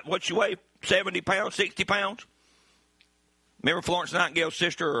weighed what? What she weighed? 70 pounds, 60 pounds? Remember Florence Nightingale's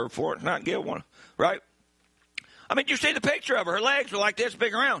sister, or Florence Nightingale one, right? I mean, you see the picture of her. Her legs were like this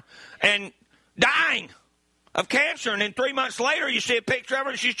big around. And dying of cancer. And then 3 months later, you see a picture of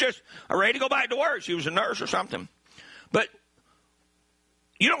her, and she's just ready to go back to work. She was a nurse or something. But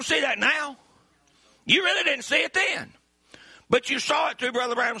you don't see that now. You really didn't see it then. But you saw it through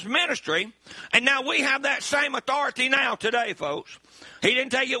Brother Branham's ministry, and now we have that same authority now today, folks. He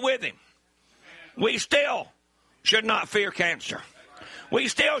didn't take it with him. We still should not fear cancer. We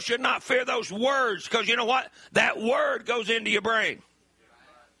still should not fear those words, because you know what? That word goes into your brain.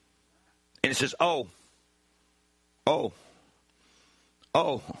 And it says, oh,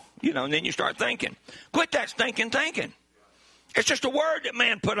 you know, and then you start thinking. Quit that stinking thinking. It's just a word that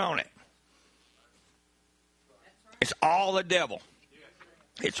man put on it. It's all the devil.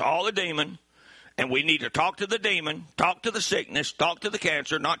 It's all a demon. And we need to talk to the demon, talk to the sickness, talk to the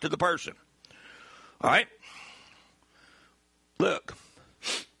cancer, not to the person. All right? Look.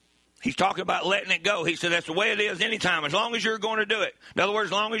 He's talking about letting it go. He said that's the way it is anytime, as long as you're going to do it. In other words,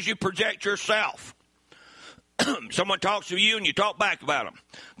 as long as you project yourself. Someone talks to you and you talk back about them.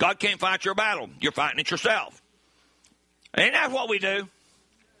 God can't fight your battle. You're fighting it yourself. Ain't that what we do?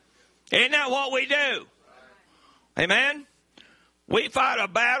 Ain't that what we do? Amen? We fight a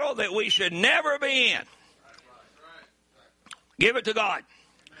battle that we should never be in. Give it to God.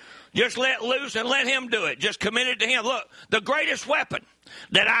 Just let loose and let Him do it. Just commit it to Him. Look, the greatest weapon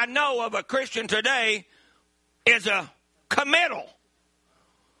that I know of a Christian today is a committal.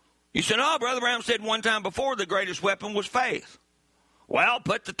 You said, oh, Brother Brown said one time before the greatest weapon was faith. Well,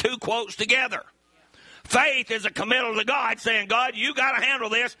 put the two quotes together. Faith is a committal to God, saying, God, you got to handle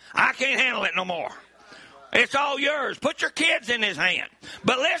this. I can't handle it no more. It's all yours. Put your kids in His hand.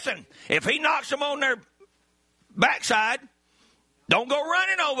 But listen, if He knocks them on their backside, don't go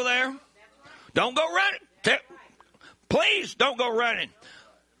running over there. Don't go running. Please don't go running.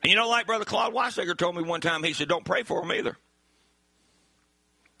 And you know, like Brother Claude Weisiger told me one time, he said, don't pray for them either.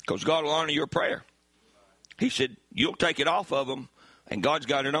 Because God will honor your prayer. He said, you'll take it off of them, and God's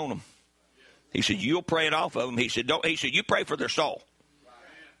got it on them. He said, you'll pray it off of them. He said, you pray for their soul.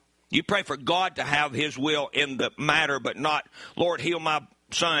 You pray for God to have His will in the matter, but not, Lord, heal my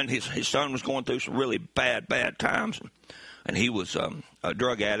son. His son was going through some really bad times, and he was a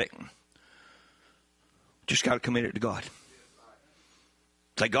drug addict. Just got to commit it to God.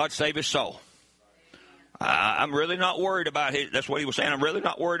 Say, God, save his soul. I'm really not worried about his, that's what he was saying, I'm really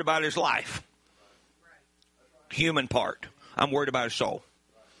not worried about his life. Human part. I'm worried about his soul.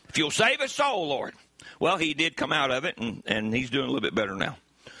 If you'll save his soul, Lord. Well, he did come out of it, and he's doing a little bit better now.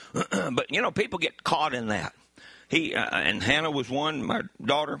 But, you know, people get caught in that. And Hannah was one, my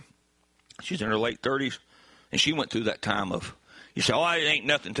daughter. She's in her late 30s. And she went through that time of, you say, oh, it ain't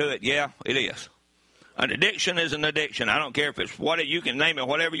nothing to it. Yeah, it is. An addiction is an addiction. I don't care if it's what you can name it,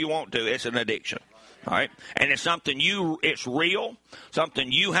 whatever you want to. It's an addiction. All right? And it's something it's real,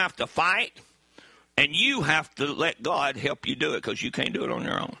 something you have to fight, and you have to let God help you do it because you can't do it on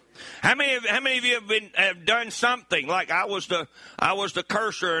your own. How many of you have done something like I was the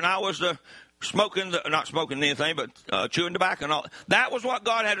cursor and I was the not smoking anything, but chewing tobacco and all. That was what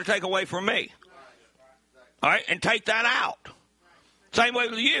God had to take away from me. All right? And take that out. Same way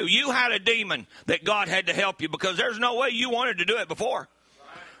with you. You had a demon that God had to help you because there's no way you wanted to do it before.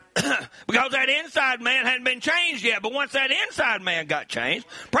 Because that inside man hadn't been changed yet. But once that inside man got changed,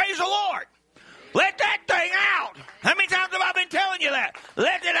 praise the Lord. Let that thing out. How many times have I been telling you that?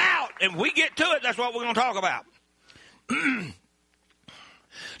 Let it out. And we get to it, that's what we're going to talk about.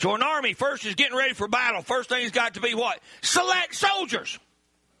 So an army first is getting ready for battle. First thing's got to be what? Select soldiers.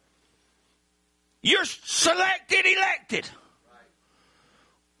 You're selected, elected.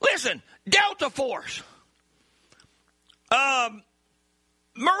 Listen, Delta Force,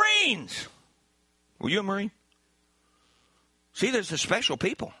 Marines. Were you a Marine? See, there's a special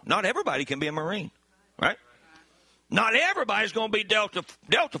people. Not everybody can be a Marine, right? Not everybody's going to be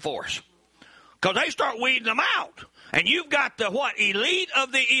Delta Force because they start weeding them out. And you've got the what? Elite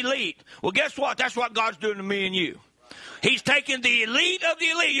of the elite. Well, guess what? That's what God's doing to me and you. He's taking the elite of the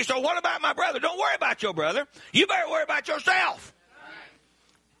elite. You say, what about my brother? Don't worry about your brother. You better worry about yourself.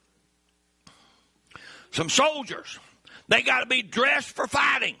 Some soldiers, they got to be dressed for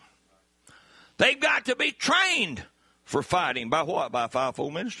fighting. They've got to be trained for fighting. By what? By a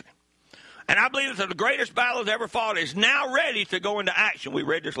fivefold ministry. And I believe that the greatest battle ever fought is now ready to go into action. We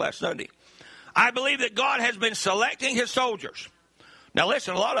read this last Sunday. I believe that God has been selecting his soldiers. Now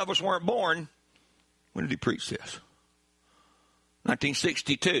listen, a lot of us weren't born. When did he preach this?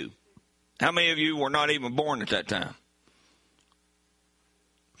 1962. How many of you were not even born at that time?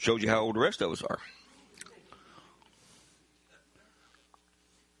 Shows you how old the rest of us are.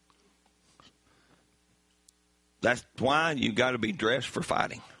 That's why you've got to be dressed for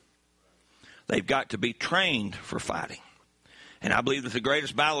fighting. They've got to be trained for fighting. And I believe that the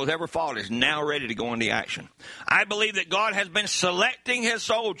greatest battle that's ever fought is now ready to go into action. I believe that God has been selecting his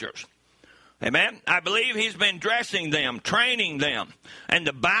soldiers. Amen? I believe he's been dressing them, training them. And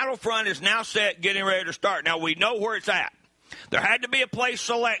the battlefront is now set, getting ready to start. Now, we know where it's at. There had to be a place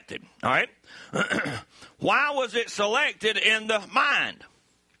selected. All right? Why was it selected in the mind?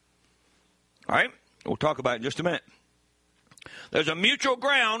 All right? We'll talk about it in just a minute. There's a mutual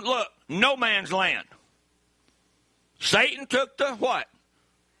ground. Look, no man's land. Satan took the what?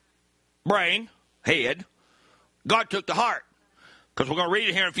 Brain, head. God took the heart. Because we're going to read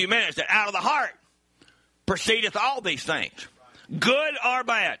it here in a few minutes. That out of the heart proceedeth all these things. Good or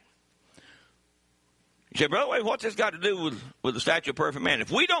bad. You say, Brother Wade, what's this got to do with the statue of perfect man?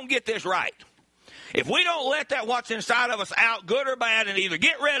 If we don't get this right, if we don't let that what's inside of us out, good or bad, and either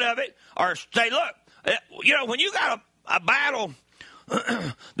get rid of it or say, look, you know, when you got a battle,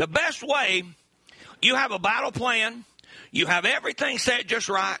 the best way, you have a battle plan, you have everything set just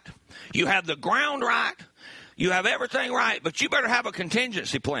right, you have the ground right, you have everything right, but you better have a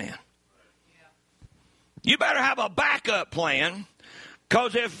contingency plan. You better have a backup plan,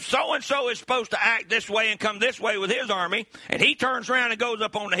 because if so-and-so is supposed to act this way and come this way with his army, and he turns around and goes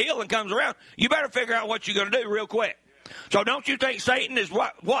up on the hill and comes around, you better figure out what you're going to do real quick. So don't you think Satan is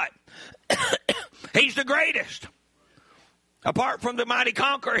what? He's the greatest. Apart from the mighty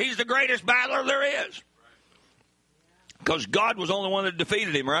conqueror, he's the greatest battler there is. Because God was the only one that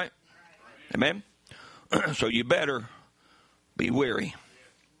defeated him, right? Amen? So you better be wary.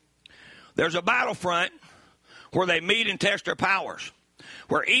 There's a battlefront where they meet and test their powers,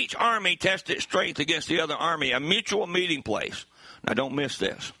 where each army tests its strength against the other army, a mutual meeting place. Now, don't miss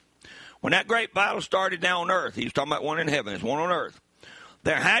this. When that great battle started down on earth, he was talking about one in heaven, there's one on earth.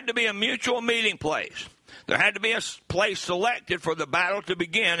 There had to be a mutual meeting place. There had to be a place selected for the battle to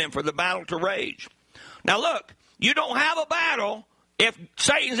begin and for the battle to rage. Now, look, you don't have a battle if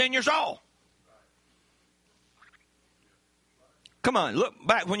Satan's in your soul. Come on, look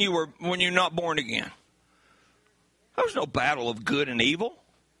back when you're not born again. There was no battle of good and evil.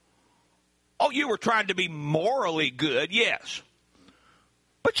 Oh, you were trying to be morally good, yes.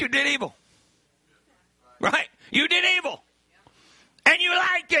 But you did evil. Right? You did evil. And you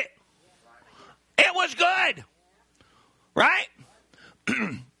liked it. It was good. Right?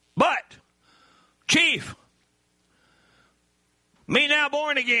 But, Chief, me now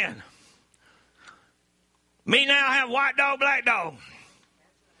born again. Me now have white dog, black dog.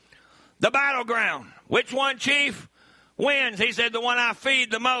 The battleground. Which one, Chief, wins? He said, the one I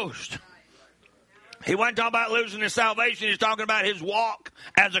feed the most. He wasn't talking about losing his salvation. He's talking about his walk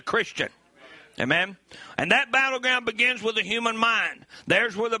as a Christian. Amen? And that battleground begins with the human mind.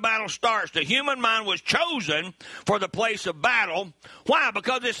 There's where the battle starts. The human mind was chosen for the place of battle. Why?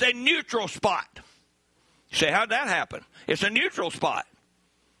 Because it's a neutral spot. You say, how'd that happen? It's a neutral spot.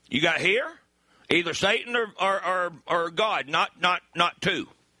 You got here, either Satan or God, not two.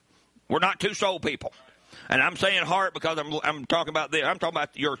 We're not two soul people. And I'm saying heart because I'm talking about this. I'm talking about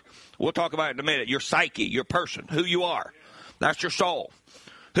we'll talk about it in a minute, your psyche, your person, who you are. That's your soul.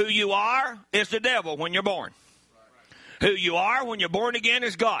 Who you are is the devil when you're born. Who you are when you're born again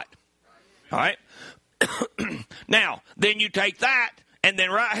is God. All right? Now, then you take that, and then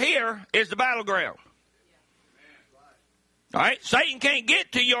right here is the battleground. All right? Satan can't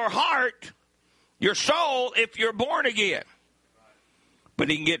get to your heart, your soul, if you're born again. But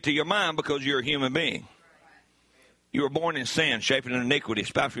he can get to your mind because you're a human being. You were born in sin, shaping in iniquity,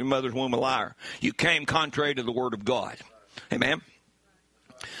 spouse of your mother's womb a liar. You came contrary to the word of God. Amen?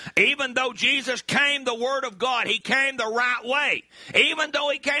 Even though Jesus came the word of God, he came the right way. Even though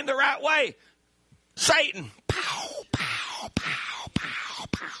he came the right way, Satan, pow, pow, pow, pow,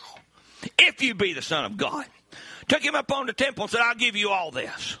 pow. If you be the Son of God, took him up on the temple and said, I'll give you all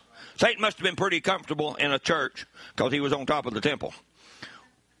this. Satan must have been pretty comfortable in a church because he was on top of the temple.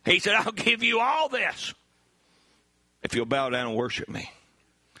 He said, I'll give you all this if you'll bow down and worship me.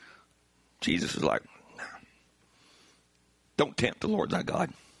 Jesus is like, no. Don't tempt the Lord thy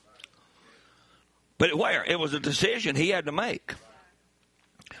God. But where? It was a decision he had to make.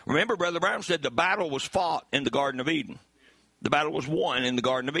 Remember, Brother Brown said the battle was fought in the Garden of Eden. The battle was won in the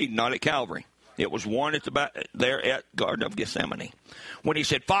Garden of Eden, not at Calvary. It was won there at Garden of Gethsemane. When he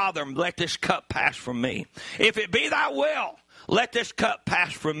said, Father, let this cup pass from me. If it be thy will, let this cup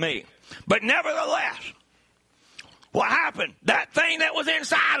pass from me. But nevertheless, what happened? That thing that was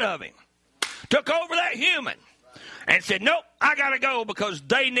inside of him took over that human and said, nope, I got to go because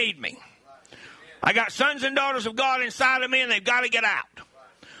they need me. I got sons and daughters of God inside of me, and they've got to get out.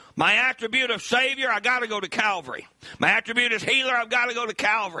 My attribute of Savior, I got to go to Calvary. My attribute as healer, I've got to go to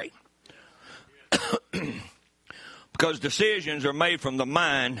Calvary. Because decisions are made from the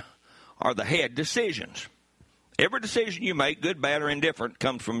mind or the head. Decisions. Every decision you make, good, bad, or indifferent,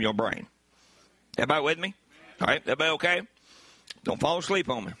 comes from your brain. Everybody with me? All right, everybody okay? Don't fall asleep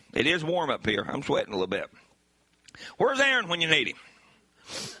on me. It is warm up here. I'm sweating a little bit. Where's Aaron when you need him?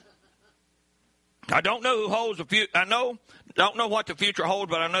 I don't know who holds the future. Don't know what the future holds,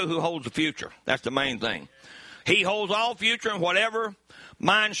 but I know who holds the future. That's the main thing. He holds all future, and whatever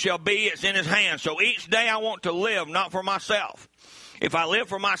mine shall be, it's in his hands. So each day I want to live, not for myself. If I live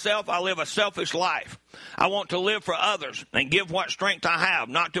for myself, I live a selfish life. I want to live for others and give what strength I have,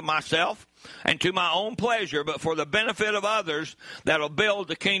 not to myself and to my own pleasure, but for the benefit of others that'll build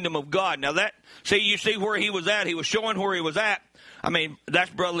the kingdom of God. Now you see where he was at. He was showing where he was at. I mean,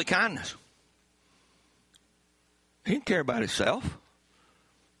 that's brotherly kindness. He didn't care about himself.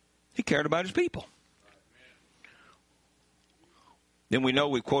 He cared about his people. Then we know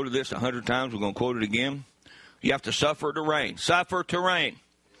we've quoted this 100 times. We're going to quote it again. You have to suffer to reign. Suffer to reign.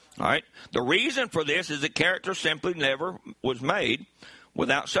 All right? The reason for this is that character simply never was made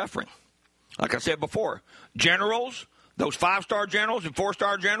without suffering. Like I said before, generals, those 5-star generals and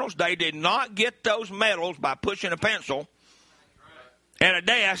 4-star generals, they did not get those medals by pushing a pencil at a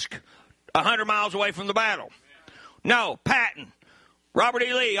desk 100 miles away from the battle. No, Patton, Robert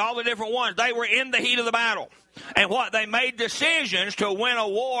E. Lee, all the different ones, they were in the heat of the battle. And what? They made decisions to win a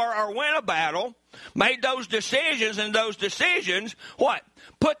war or win a battle, made those decisions, and those decisions, what?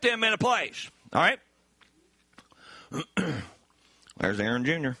 Put them in a place. All right? There's Aaron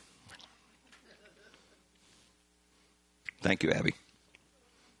Jr. Thank you, Abby.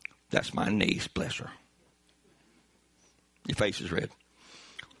 That's my niece, bless her. Your face is red. In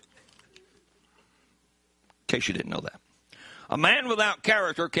case you didn't know that. A man without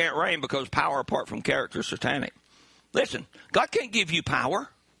character can't reign because power apart from character is satanic. Listen, God can't give you power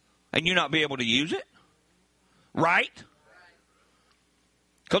and you not be able to use it. Right?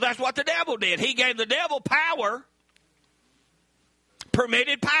 Because that's what the devil did. He gave the devil power,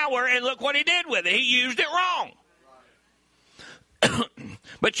 permitted power, and look what he did with it. He used it wrong.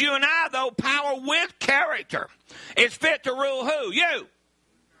 But you and I, though, power with character is fit to rule who? You.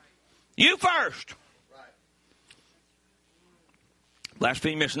 You first.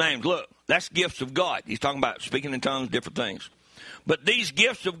 Blasphemous names. Look, that's gifts of God. He's talking about speaking in tongues, different things. But these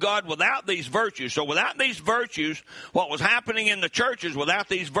gifts of God without these virtues. So without these virtues, what was happening in the churches, without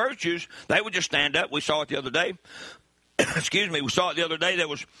these virtues, they would just stand up. We saw it the other day. Excuse me. We saw it the other day. There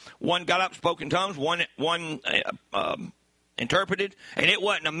was one got up, spoke in tongues. One interpreted, and it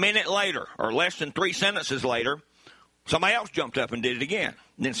wasn't a minute later or less than 3 sentences later, somebody else jumped up and did it again.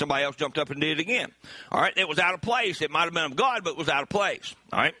 Then somebody else jumped up and did it again. All right, it was out of place. It might have been of God, but it was out of place.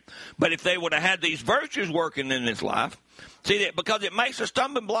 All right, but if they would have had these virtues working in his life, see that, because it makes a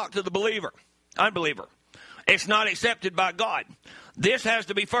stumbling block to the unbeliever. It's not accepted by God. This has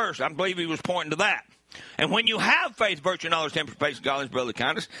to be first. I believe he was pointing to that. And when you have faith, virtue, knowledge, temperance, patience, godliness, brotherly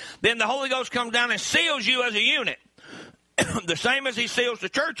kindness, then the Holy Ghost comes down and seals you as a unit. The same as he seals the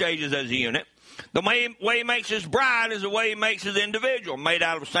church ages as a unit. The way he makes his bride is the way he makes his individual, made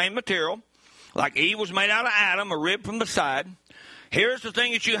out of the same material. Like Eve was made out of Adam, a rib from the side. Here's the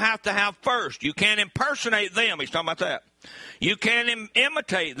thing that you have to have first. You can't impersonate them. He's talking about that. You can't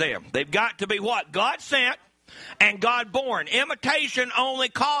imitate them. They've got to be what? God sent and God born. Imitation only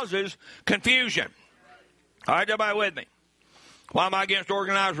causes confusion. All right, everybody with me? Why am I against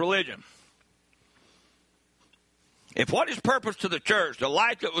organized religion? If what is purpose to the church, the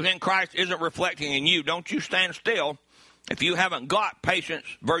life that was in Christ isn't reflecting in you, don't you stand still if you haven't got patience,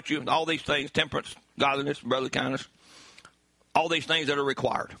 virtue, all these things, temperance, godliness, brotherly kindness, all these things that are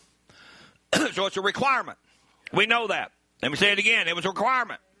required. So it's a requirement. We know that. Let me say it again. It was a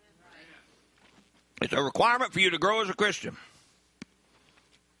requirement. It's a requirement for you to grow as a Christian.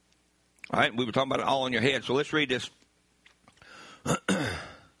 All right, we were talking about it all in your head, so let's read this. I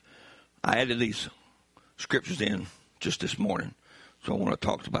added these scriptures in just this morning, so I want to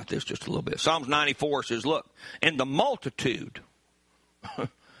talk about this just a little bit. Psalms 94 says, look, in the multitude,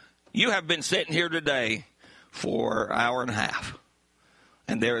 you have been sitting here today for an hour and a half,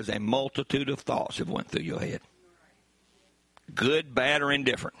 and there is a multitude of thoughts that went through your head. Good, bad, or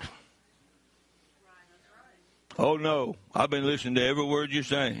indifferent. Oh, no, I've been listening to every word you're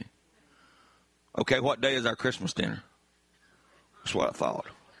saying. Okay, what day is our Christmas dinner? That's what I thought.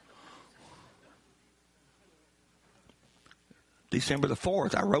 December the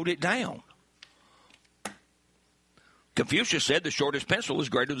 4th. I wrote it down. Confucius said the shortest pencil is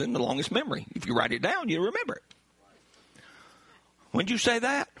greater than the longest memory. If you write it down, you remember it. When did you say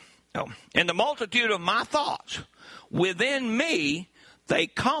that? Oh. In the multitude of my thoughts, within me, thy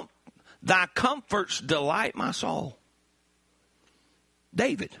comforts delight my soul.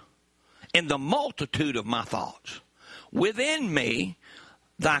 David. In the multitude of my thoughts, within me,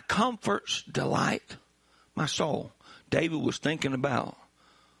 thy comforts delight my soul. David was thinking about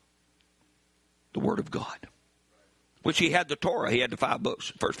the Word of God, which he had the Torah. He had the 5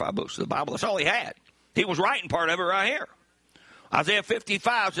 books, first 5 books of the Bible. That's all he had. He was writing part of it right here. Isaiah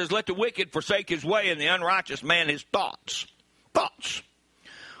 55 says, let the wicked forsake his way and the unrighteous man his thoughts. Thoughts.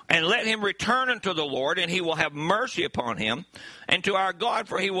 And let him return unto the Lord, and he will have mercy upon him, and to our God,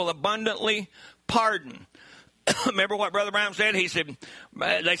 for he will abundantly pardon. Remember what Brother Branham said? He said,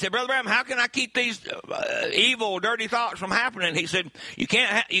 they said, Brother Branham, how can I keep these evil, dirty thoughts from happening? He said, you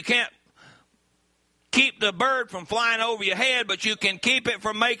can't keep the bird from flying over your head, but you can keep it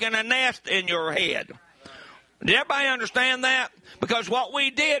from making a nest in your head. Did everybody understand that? Because what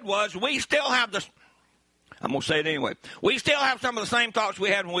we did was we still have the... I'm going to say it anyway. We still have some of the same thoughts we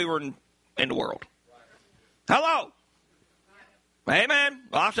had when we were in the world. Hello? Amen?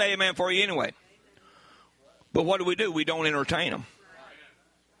 Well, I'll say amen for you anyway. But what do? We don't entertain them.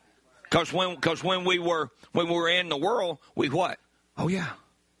 Because when we were in the world, we what? Oh, yeah.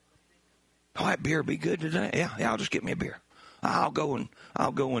 Oh, that beer be good today. Yeah, I'll just get me a beer. I'll go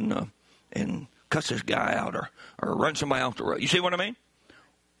and cuss this guy out or run somebody off the road. You see what I mean?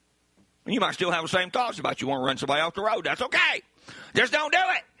 You might still have the same thoughts about you want to run somebody off the road. That's okay. Just don't do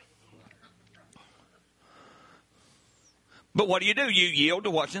it. But what do? You yield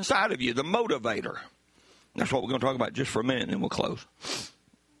to what's inside of you, the motivator. That's what we're going to talk about just for a minute, and then we'll close.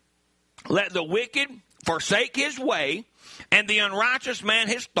 Let the wicked forsake his way, and the unrighteous man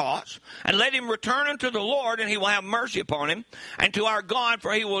his thoughts, and let him return unto the Lord, and he will have mercy upon him, and to our God,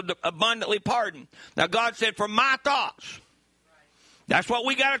 for he will abundantly pardon. Now, God said, for my thoughts. That's what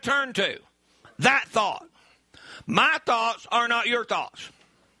we got to turn to. That thought. My thoughts are not your thoughts.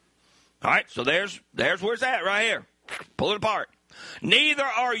 All right, so there's where it's at right here. Pull it apart. Neither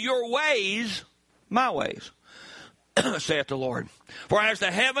are your ways my ways, saith the Lord. For as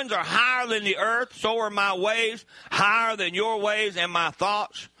the heavens are higher than the earth, so are my ways higher than your ways, and my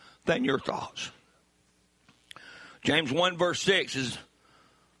thoughts than your thoughts. James 1 verse 6 is,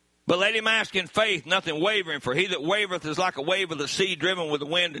 but let him ask in faith, nothing wavering, for he that wavereth is like a wave of the sea driven with the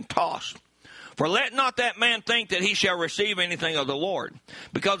wind and tossed. For let not that man think that he shall receive anything of the Lord,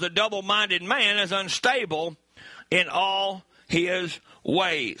 because a double-minded man is unstable in all his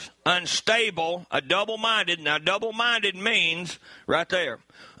ways. Unstable, a double-minded. Now, double-minded means, right there,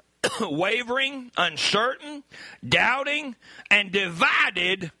 wavering, uncertain, doubting, and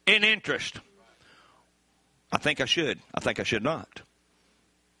divided in interest. I think I should. I think I should not.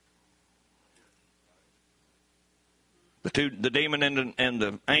 The demon and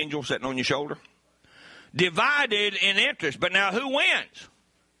the angel sitting on your shoulder. Divided in interest. But now who wins?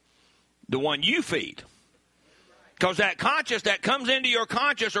 The one you feed. Because that conscious, that comes into your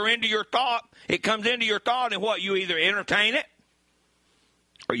conscious or into your thought, it comes into your thought and what? You either entertain it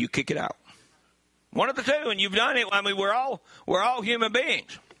or you kick it out. One of the two, and you've done it. I mean, we're all human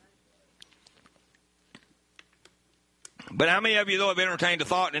beings. But how many of you, though, have entertained a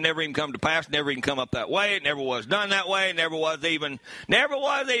thought and it never even come to pass, never even come up that way, it never was done that way, never was even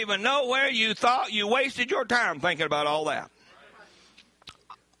nowhere you thought you wasted your time thinking about all that?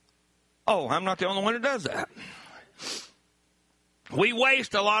 Oh, I'm not the only one who does that. We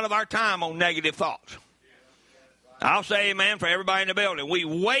waste a lot of our time on negative thoughts. I'll say amen for everybody in the building. We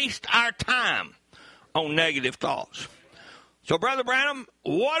waste our time on negative thoughts. So, Brother Branham,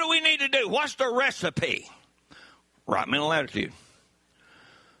 what do we need to do? What's the recipe? Right mental attitude.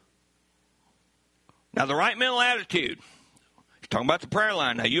 Now, the right mental attitude, he's talking about the prayer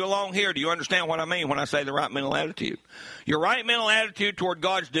line. Now, you along here, do you understand what I mean when I say the right mental attitude? Your right mental attitude toward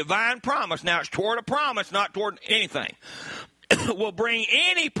God's divine promise, now it's toward a promise, not toward anything, will bring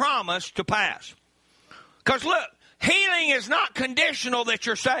any promise to pass. Because, look, healing is not conditional that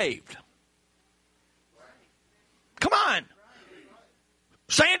you're saved. Come on.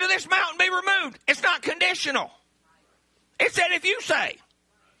 Saying to this mountain, be removed. It's not conditional. It said if you say,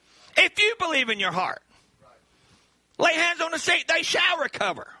 if you believe in your heart, lay hands on the sick, they shall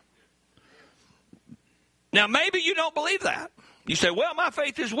recover. Now, maybe you don't believe that. You say, well, my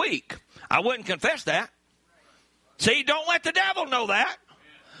faith is weak. I wouldn't confess that. See, don't let the devil know that.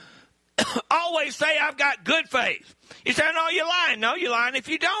 Always say, I've got good faith. You say, no, you're lying. No, you're lying if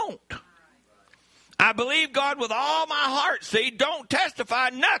you don't. I believe God with all my heart. See, don't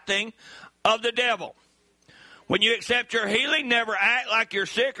testify nothing of the devil. When you accept your healing, never act like you're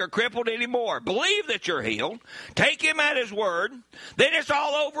sick or crippled anymore. Believe that you're healed. Take him at his word. Then it's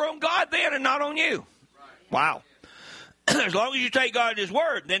all over on God then and not on you. Wow. As long as you take God at his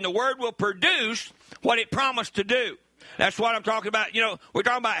word, then the word will produce what it promised to do. That's what I'm talking about. You know, we're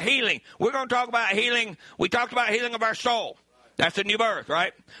talking about healing. We're going to talk about healing. We talked about healing of our soul. That's the new birth,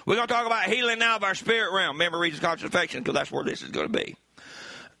 right? We're going to talk about healing now of our spirit realm. Remember, reason, conscience, affection, because that's where this is going to be.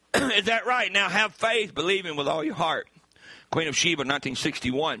 Is that right? Now have faith, believing with all your heart. Queen of Sheba,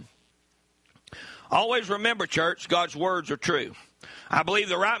 1961. Always remember, church, God's words are true. I believe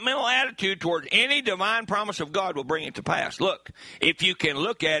the right mental attitude towards any divine promise of God will bring it to pass. Look, if you can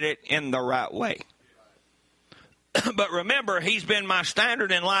look at it in the right way. But remember, he's been my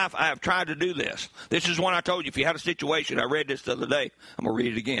standard in life. I have tried to do this. This is one I told you. If you had a situation, I read this the other day. I'm going to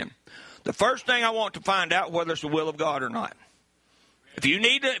read it again. The first thing I want to find out whether it's the will of God or not. If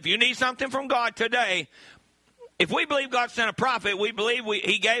you need something from God today, if we believe God sent a prophet, we believe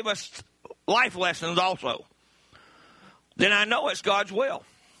he gave us life lessons also. Then I know it's God's will.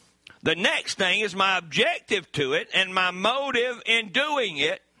 The next thing is my objective to it and my motive in doing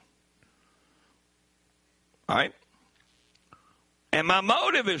it. All right? And my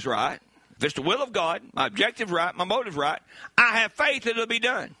motive is right. If it's the will of God, my objective's right, my motive's right, I have faith that it'll be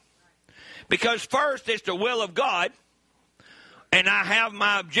done. Because first, it's the will of God, and I have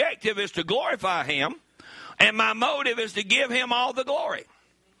my objective is to glorify him, and my motive is to give him all the glory.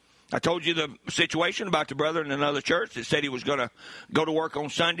 I told you the situation about the brother in another church that said he was going to go to work on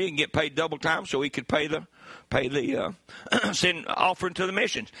Sunday and get paid double time so he could pay the sin offering to the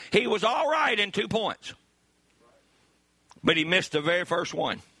missions. He was all right in 2 points, but he missed the very first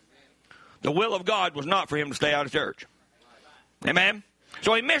one. The will of God was not for him to stay out of church. Amen?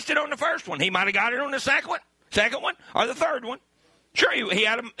 So he missed it on the first one. He might have got it on the second one, or the third one. Sure, he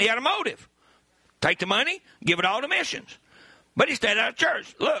had a motive. Take the money, give it all to missions. But he stayed out of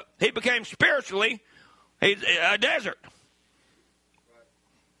church. Look, he became spiritually a desert.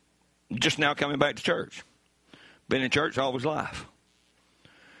 Just now coming back to church. Been in church all his life.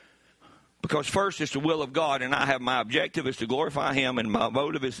 Because first it's the will of God, and I have my objective is to glorify him, and my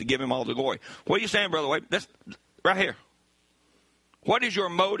motive is to give him all the glory. What are you saying, Brother Wade? That's right here. What is your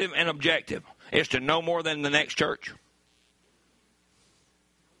motive and objective? It's to know more than the next church.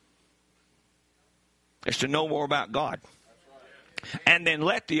 It's to know more about God. And then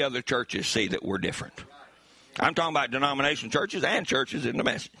let the other churches see that we're different. I'm talking about denomination churches and churches in the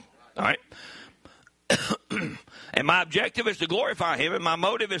message. All right? And my objective is to glorify him, and my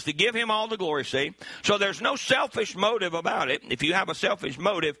motive is to give him all the glory, see? So there's no selfish motive about it. If you have a selfish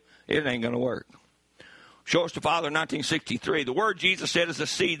motive, it ain't going to work. Show Us the Father, 1963. The word Jesus said is a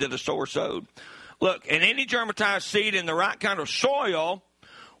seed that the sower sowed. Look, and any germatized seed in the right kind of soil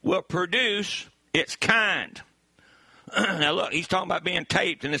will produce its kind. Now look, he's talking about being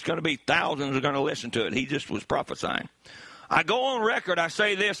taped, and it's going to be thousands are going to listen to it. He just was prophesying. I go on record, I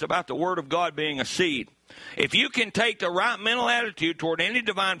say this about the Word of God being a seed. If you can take the right mental attitude toward any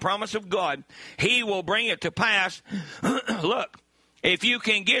divine promise of God, He will bring it to pass. Look, if you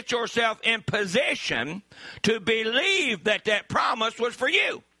can get yourself in position to believe that that promise was for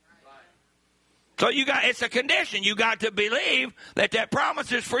you. So it's a condition. You got to believe that that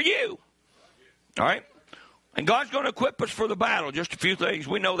promise is for you. All right? And God's going to equip us for the battle. Just a few things.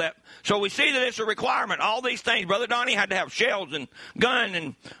 We know that. So we see that it's a requirement. All these things. Brother Donnie had to have shells and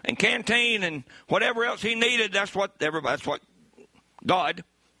gun and canteen and whatever else he needed. That's what God,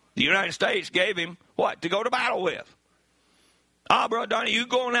 the United States, gave him, what? To go to battle with. Brother Donnie, you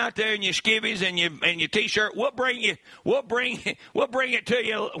going out there in your skivvies and your T-shirt, we'll bring it to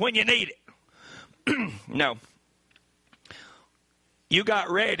you when you need it. No. You got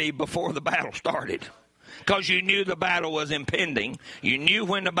ready before the battle started. Because you knew the battle was impending. You knew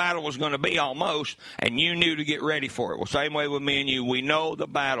when the battle was going to be almost, and you knew to get ready for it. Well, same way with me and you. We know the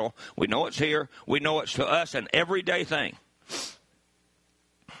battle. We know it's here. We know it's to us an everyday thing.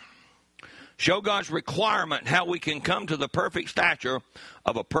 Show God's requirement how we can come to the perfect stature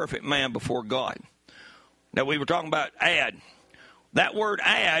of a perfect man before God. Now, we were talking about add. That word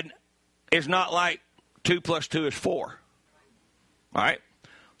add is not like 2 + 2 is 4. All right?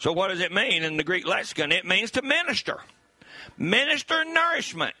 So what does it mean in the Greek lexicon? It means to minister. Minister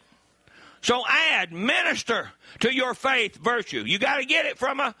nourishment. So add, minister to your faith virtue. You got to get it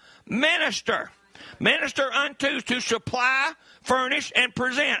from a minister. Minister unto, to supply, furnish, and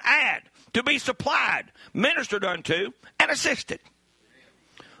present. Add, to be supplied, ministered unto, and assisted.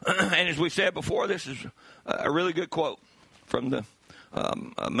 And as we said before, this is a really good quote from the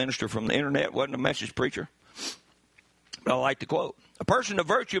a minister from the internet. Wasn't a message preacher. But I like the quote. A person of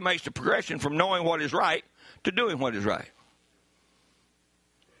virtue makes the progression from knowing what is right to doing what is right.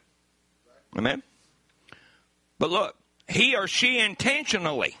 Amen? But look, he or she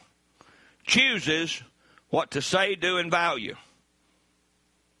intentionally chooses what to say, do, and value.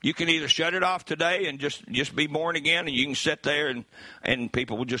 You can either shut it off today and just be born again, and you can sit there and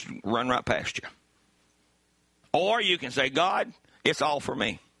people will just run right past you. Or you can say, God, it's all for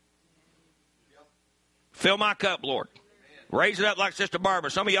me. Fill my cup, Lord. Raise it up like Sister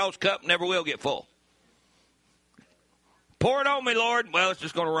Barbara. Some of y'all's cup never will get full. Pour it on me, Lord. Well, it's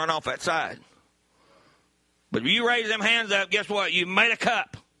just going to run off that side. But if you raise them hands up, guess what? You made a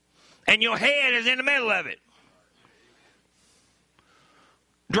cup. And your head is in the middle of it.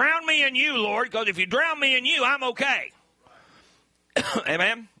 Drown me in you, Lord, because if you drown me in you, I'm okay.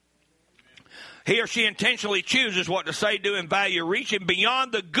 Amen? He or she intentionally chooses what to say, do, and value, reaching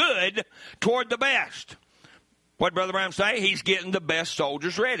beyond the good toward the best. What Brother Branham say? He's getting the best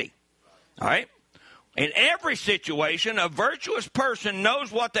soldiers ready. All right? In every situation, a virtuous person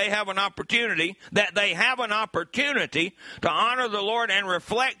knows what they have an opportunity, that they have an opportunity to honor the Lord and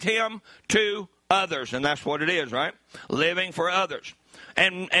reflect Him to others. And that's what it is, right? Living for others.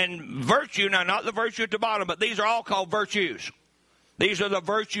 And virtue, now not the virtue at the bottom, but these are all called virtues. These are the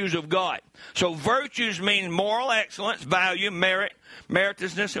virtues of God. So virtues mean moral excellence, value, merit,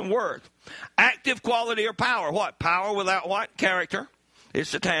 meritoriousness, and worth. Active quality or power. What? Power without what? Character. It's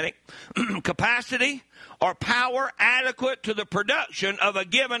satanic. Capacity or power adequate to the production of a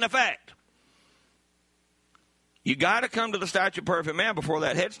given effect. You got to come to the stature of perfect man before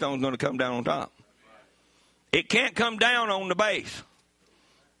that headstone is going to come down on top. It can't come down on the base.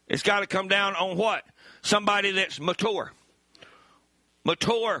 It's got to come down on what? Somebody that's mature.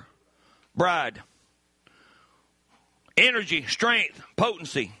 Mature bride. Energy, strength,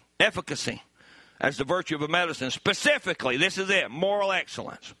 potency, efficacy as the virtue of a medicine. Specifically, this is it, moral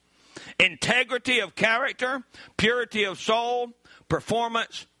excellence. Integrity of character, purity of soul,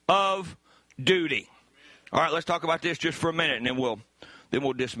 performance of duty. All right, let's talk about this just for a minute, and then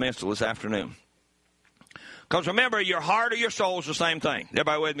we'll dismiss this afternoon. Because remember, your heart or your soul is the same thing.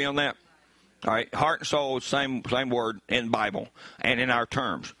 Everybody with me on that? All right, heart and soul is the same word in the Bible and in our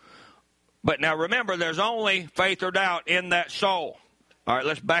terms. But now remember, there's only faith or doubt in that soul. All right,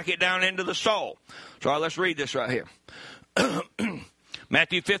 let's back it down into the soul. So all right, let's read this right here.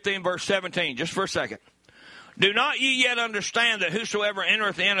 Matthew 15, verse 17, just for a second. Do not ye yet understand that whosoever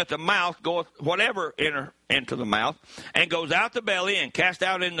entereth in at the mouth, goeth whatever enter into the mouth, and goes out the belly and cast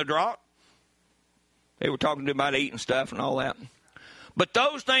out in the draught? They were talking to him about eating stuff and all that. But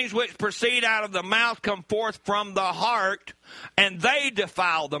those things which proceed out of the mouth come forth from the heart, and they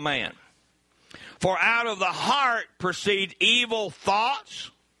defile the man. For out of the heart proceed evil thoughts,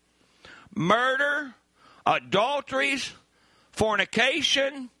 murder, adulteries,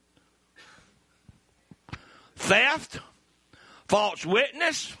 fornication, theft, false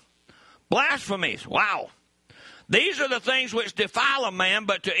witness, blasphemies. Wow. These are the things which defile a man,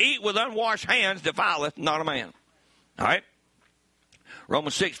 but to eat with unwashed hands defileth not a man. All right?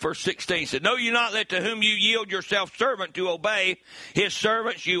 Romans 6, verse 16 said, Know you not that to whom you yield yourself servant to obey, his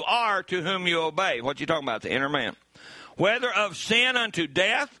servants you are to whom you obey. What you talking about? The inner man. Whether of sin unto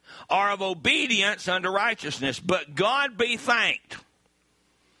death, or of obedience unto righteousness. But God be thanked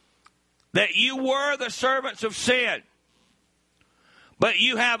that you were the servants of sin, but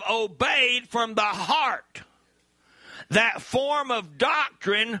you have obeyed from the heart that form of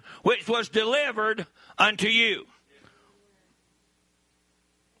doctrine which was delivered unto you.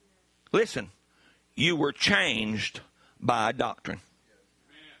 Listen, you were changed by doctrine.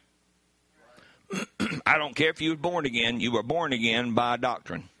 I don't care if you were born again. You were born again by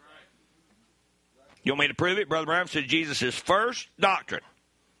doctrine. You want me to prove it? Brother Branham said Jesus' first doctrine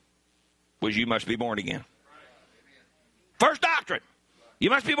was you must be born again. First doctrine. You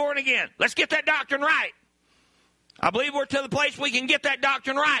must be born again. Let's get that doctrine right. I believe we're to the place we can get that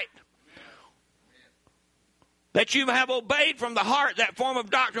doctrine right. That you have obeyed from the heart that form of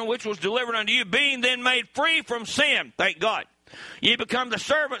doctrine which was delivered unto you, being then made free from sin. Thank God. Ye become the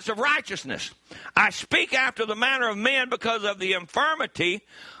servants of righteousness. I speak after the manner of men because of the infirmity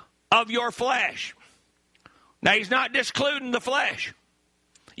of your flesh. Now, he's not discluding the flesh.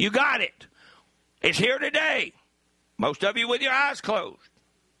 You got it. It's here today. Most of you with your eyes closed.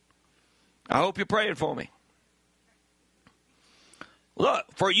 I hope you're praying for me. Look,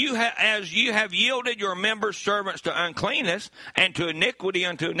 for you as you have yielded your members servants to uncleanness and to iniquity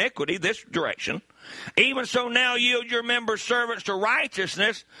unto iniquity, this direction, even so now yield your members servants to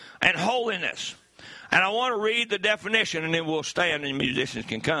righteousness and holiness. And I want to read the definition, and then we'll stand and musicians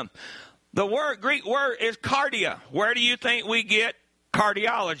can come. The Greek word is cardia. Where do you think we get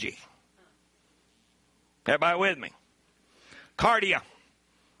cardiology? Everybody with me? Cardia.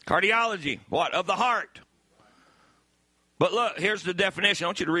 Cardiology. What? Of the heart. But look, here's the definition. I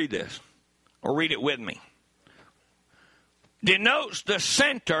want you to read this, or read it with me. Denotes the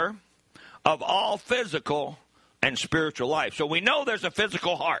center of all physical and spiritual life. So we know there's a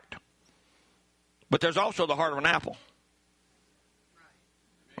physical heart, but there's also the heart of an apple.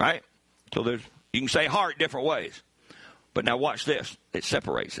 Right? So you can say heart different ways. But now watch this. It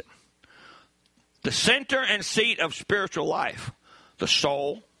separates it. The center and seat of spiritual life, the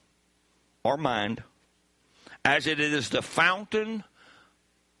soul or mind, as it is the fountain.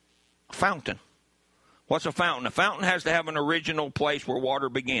 Fountain. What's a fountain? A fountain has to have an original place where water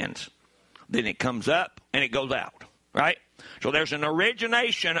begins. Then it comes up and it goes out. Right? So there's an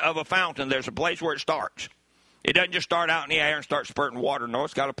origination of a fountain. There's a place where it starts. It doesn't just start out in the air and start spurting water. No,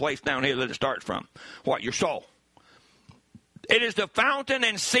 it's got a place down here that it starts from. What? Your soul. It is the fountain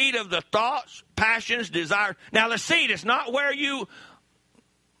and seat of the thoughts, passions, desires. Now, the seat is not where you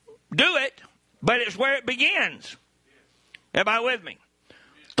do it, but it's where it begins. Everybody with me?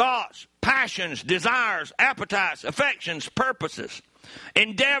 Thoughts, passions, desires, appetites, affections, purposes,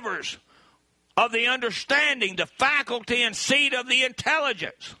 endeavors of the understanding, the faculty and seat of the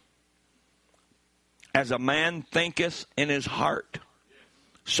intelligence. As a man thinketh in his heart,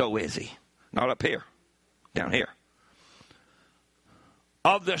 so is he. Not up here, down here.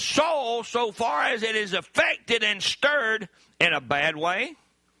 Of the soul, so far as it is affected and stirred in a bad way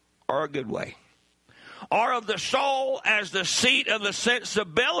or a good way. Or of the soul as the seat of the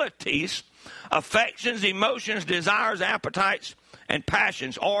sensibilities, affections, emotions, desires, appetites, and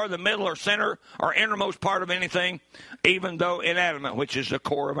passions, or the middle or center or innermost part of anything, even though inanimate, which is the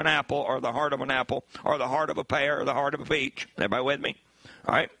core of an apple, or the heart of an apple, or the heart of a pear, or the heart of a peach. Everybody with me?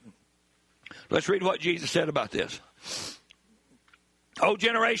 All right. Let's read what Jesus said about this. O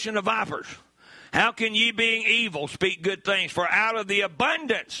generation of vipers, how can ye, being evil, speak good things? For out of the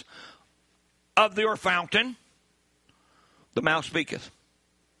abundance of your fountain, the mouth speaketh.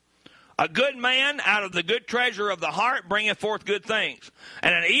 A good man out of the good treasure of the heart bringeth forth good things.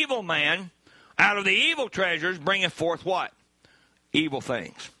 And an evil man out of the evil treasures bringeth forth what? Evil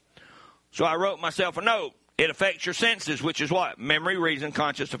things. So I wrote myself a note. It affects your senses, which is what? Memory, reason,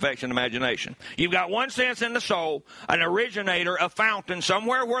 conscious, affection, imagination. You've got one sense in the soul, an originator, a fountain,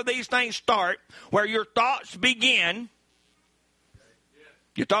 somewhere where these things start, where your thoughts begin.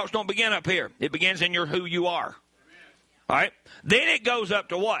 Your thoughts don't begin up here. It begins in your who you are. All right? Then it goes up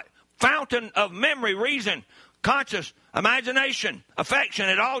to what? Fountain of memory, reason, conscious, imagination, affection.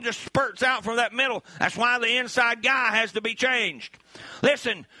 It all just spurts out from that middle. That's why the inside guy has to be changed.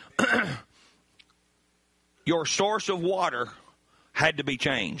 Listen, your source of water had to be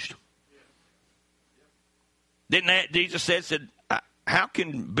changed. Didn't that Jesus said, how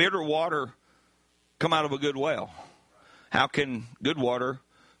can bitter water come out of a good well? How can good water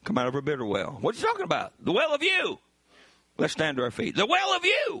come out of a bitter well? What are you talking about? The well of you. Let's stand to our feet. The well of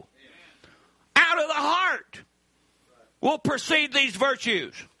you. Out of the heart will proceed these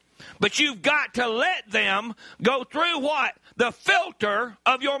virtues. But you've got to let them go through what? The filter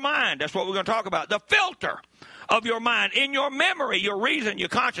of your mind. That's what we're going to talk about. The filter of your mind. In your memory, your reason, your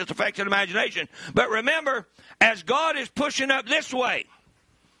conscious, affective imagination. But remember, as God is pushing up this way,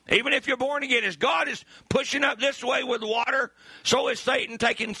 even if you're born again, as God is pushing up this way with water, so is Satan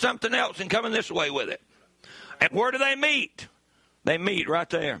taking something else and coming this way with it. And where do they meet? They meet right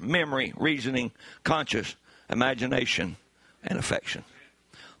there. Memory, reasoning, conscious, imagination, and affection.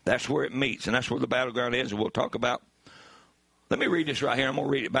 That's where it meets, and that's where the battleground is, and we'll talk about. Let me read this right here. I'm going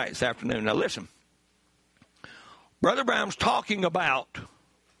to read it back this afternoon. Now listen. Brother Brown's talking about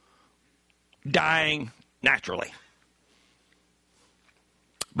dying naturally.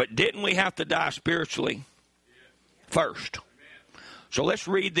 But didn't we have to die spiritually first? So let's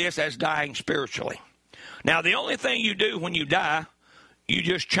read this as dying spiritually. Now, the only thing you do when you die, you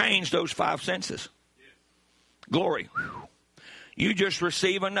just change those five senses. Glory. You just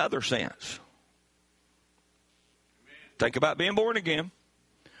receive another sense. Think about being born again.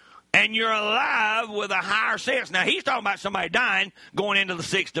 And you're alive with a higher sense. Now, he's talking about somebody dying, going into the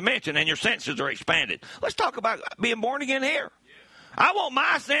sixth dimension, and your senses are expanded. Let's talk about being born again here. I want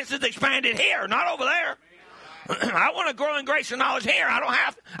my senses expanded here, not over there. I want to grow in grace and knowledge here.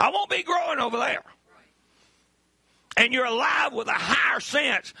 I won't be growing over there. And you're alive with a higher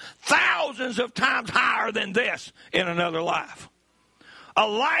sense, thousands of times higher than this in another life. A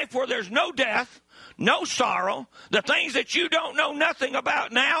life where there's no death, no sorrow. The things that you don't know nothing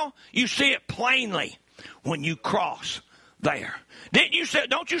about now, you see it plainly when you cross there.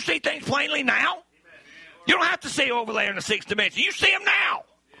 Don't you see things plainly now? You don't have to see over there in the sixth dimension. You see them now.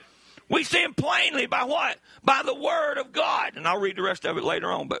 We see them plainly by what? By the Word of God. And I'll read the rest of it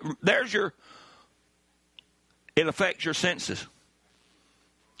later on. But it affects your senses.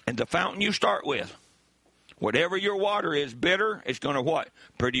 And the fountain you start with, whatever your water is bitter, it's going to what?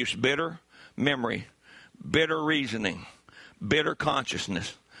 Produce bitter memory, bitter reasoning, bitter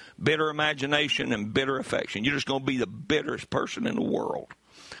consciousness, bitter imagination, and bitter affection. You're just going to be the bitterest person in the world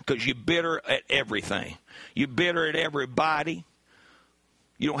because you're bitter at everything. You're bitter at everybody.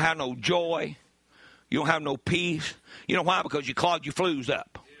 You don't have no joy. You don't have no peace. You know why? Because you clogged your flues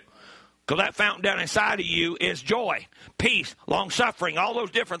up. Because that fountain down inside of you is joy, peace, long-suffering, all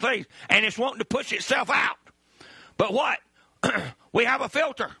those different things. And it's wanting to push itself out. But what? We have a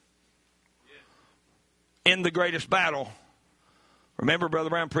filter. In the greatest battle, remember Brother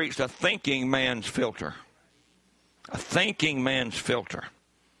Brown preached a thinking man's filter. A thinking man's filter.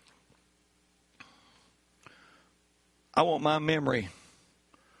 I want my memory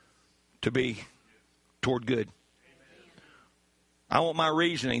to be toward good. I want my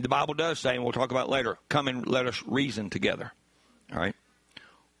reasoning. The Bible does say, and we'll talk about it later, come and let us reason together. All right?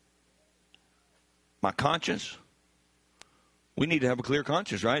 My conscience. We need to have a clear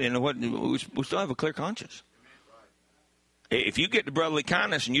conscience, right? And what we still have a clear conscience. If you get to brotherly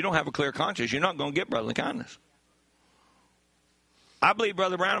kindness and you don't have a clear conscience, you're not going to get brotherly kindness. I believe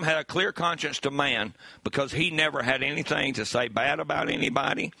Brother Branham had a clear conscience to man because he never had anything to say bad about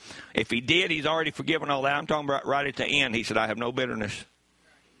anybody. If he did, he's already forgiven all that. I'm talking about right at the end. He said, I have no bitterness,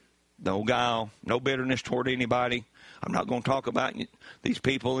 no guile, no bitterness toward anybody. I'm not going to talk about these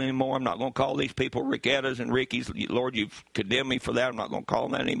people anymore. I'm not going to call these people Rickettas and Rickies. Lord, you've condemned me for that. I'm not going to call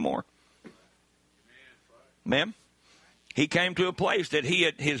them that anymore. Ma'am? He came to a place that he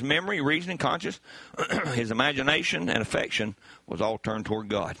had his memory, reasoning, conscience, his imagination, and affection was all turned toward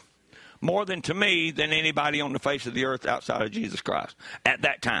God. More than to me than anybody on the face of the earth outside of Jesus Christ at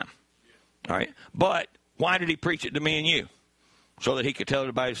that time. All right? But why did he preach it to me and you? So that he could tell it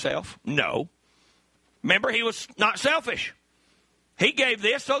about himself? No. Remember, he was not selfish. He gave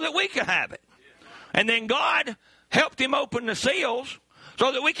this so that we could have it. And then God helped him open the seals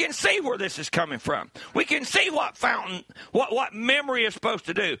so that we can see where this is coming from. We can see what fountain, what memory is supposed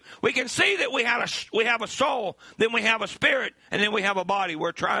to do. We can see that we have a soul, then we have a spirit, and then we have a body. We're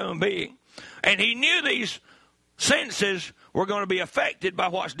a triune being. And he knew these senses were going to be affected by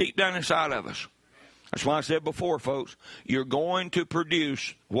what's deep down inside of us. That's why I said before, folks, you're going to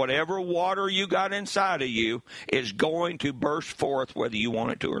produce whatever water you got inside of you is going to burst forth whether you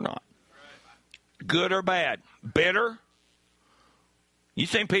want it to or not. Good or bad. Bitter. You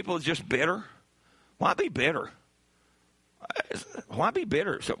seen people just bitter? Why be bitter? Why be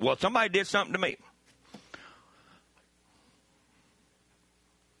bitter? Well, somebody did something to me.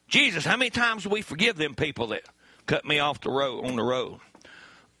 Jesus, how many times do we forgive them people that cut me off the road on the road?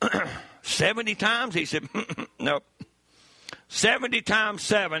 70 times? He said, nope. 70 times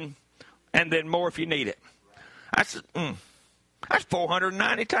 7, and then more if you need it. That's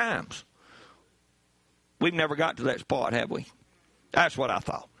 490 times. We've never got to that spot, have we? That's what I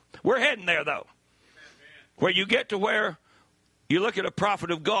thought. We're heading there, though. Where you get to where you look at a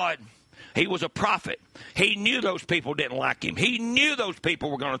prophet of God. He was a prophet. He knew those people didn't like him. He knew those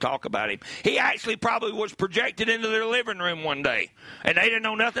people were going to talk about him. He actually probably was projected into their living room one day, and they didn't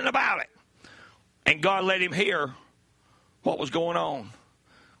know nothing about it. And God let him hear what was going on.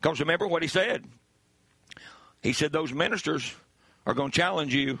 Because remember what he said? He said those ministers are going to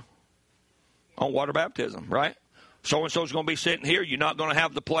challenge you on water baptism, right? So-and-so's going to be sitting here. You're not going to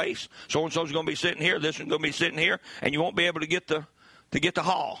have the place. So-and-so's going to be sitting here. This one's going to be sitting here. And you won't be able to get the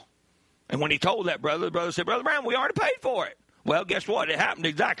hall. And when he told that brother, the brother said, Brother Brown, we already paid for it. Well, guess what? It happened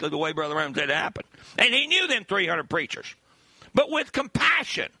exactly the way Brother Brown said it happened. And he knew them 300 preachers. But with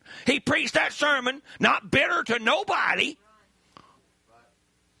compassion, he preached that sermon, not bitter to nobody.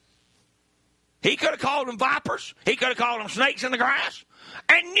 He could have called them vipers. He could have called them snakes in the grass.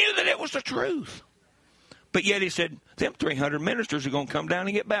 And knew that it was the truth. But yet he said, them 300 ministers are going to come down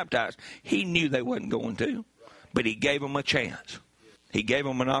and get baptized. He knew they wasn't going to. But he gave them a chance. He gave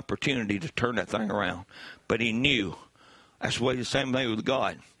them an opportunity to turn that thing around. But he knew. That's the same thing with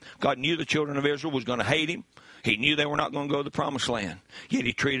God. God knew the children of Israel was going to hate him. He knew they were not going to go to the promised land. Yet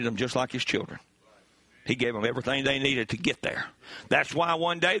he treated them just like his children. He gave them everything they needed to get there. That's why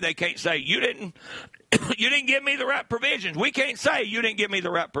one day they can't say, you didn't give me the right provisions. We can't say you didn't give me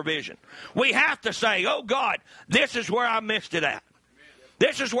the right provision. We have to say, oh God, this is where I missed it at.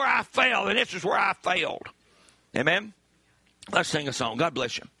 This is where I failed, and this is where I failed. Amen? Let's sing a song. God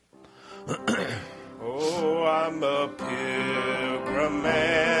bless you. Oh, I'm a pilgrim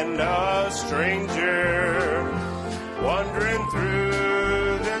and a stranger, wandering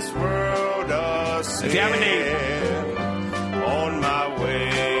through this world of sin. If you have a need, on my way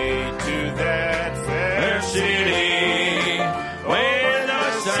to that fair city, where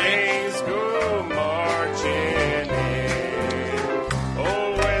the saints go marching in.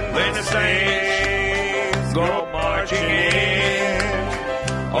 Oh, when the saints go marching in.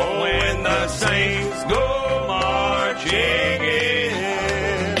 Oh, when the saints go marching in.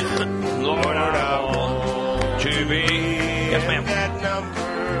 Lord, I want to be yes, ma'am. that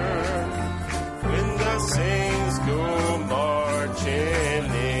number. When the saints go marching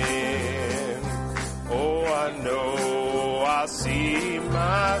in. Oh, I know I'll see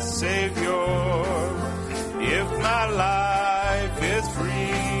my Savior if my life is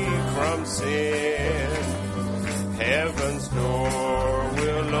free from sin. Heaven's door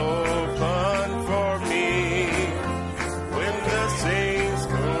will open for me when the saints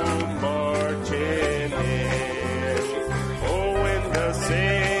go marching in. Oh, when the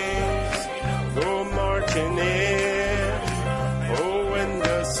saints go marching in. Oh, when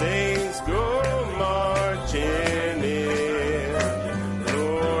the saints go marching in.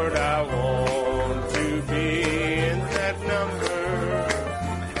 Lord, I want to be in that number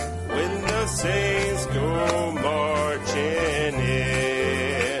when the saints go marching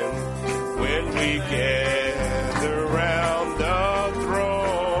in. When we gather round the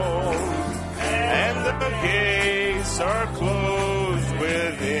throne and the gates are closed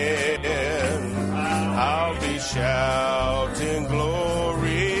within, I'll be shouting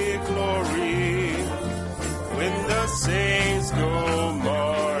glory, glory when the saints go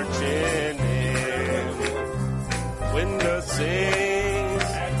marching in. When the saints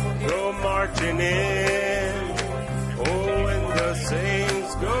go marching in. Oh, when the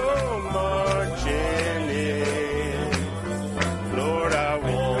saints go marching in. Lord, I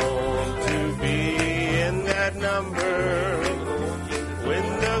want to be in that number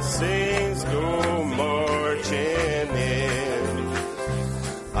when the saints go marching in.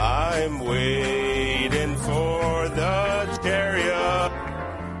 I'm waiting for the chariot.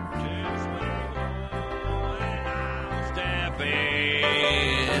 Step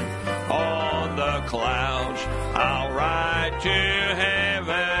in on the clouds. I'll ride to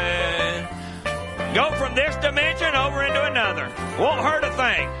heaven. Go from this dimension over into another. Won't hurt a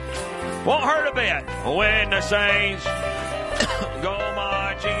thing. Won't hurt a bit. When the saints go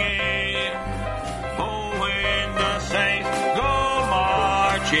marching in. Oh, when the saints go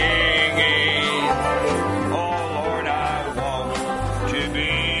marching in. Oh, Lord, I want to be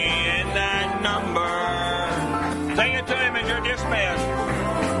in that number. Sing it to him as you're dismissed.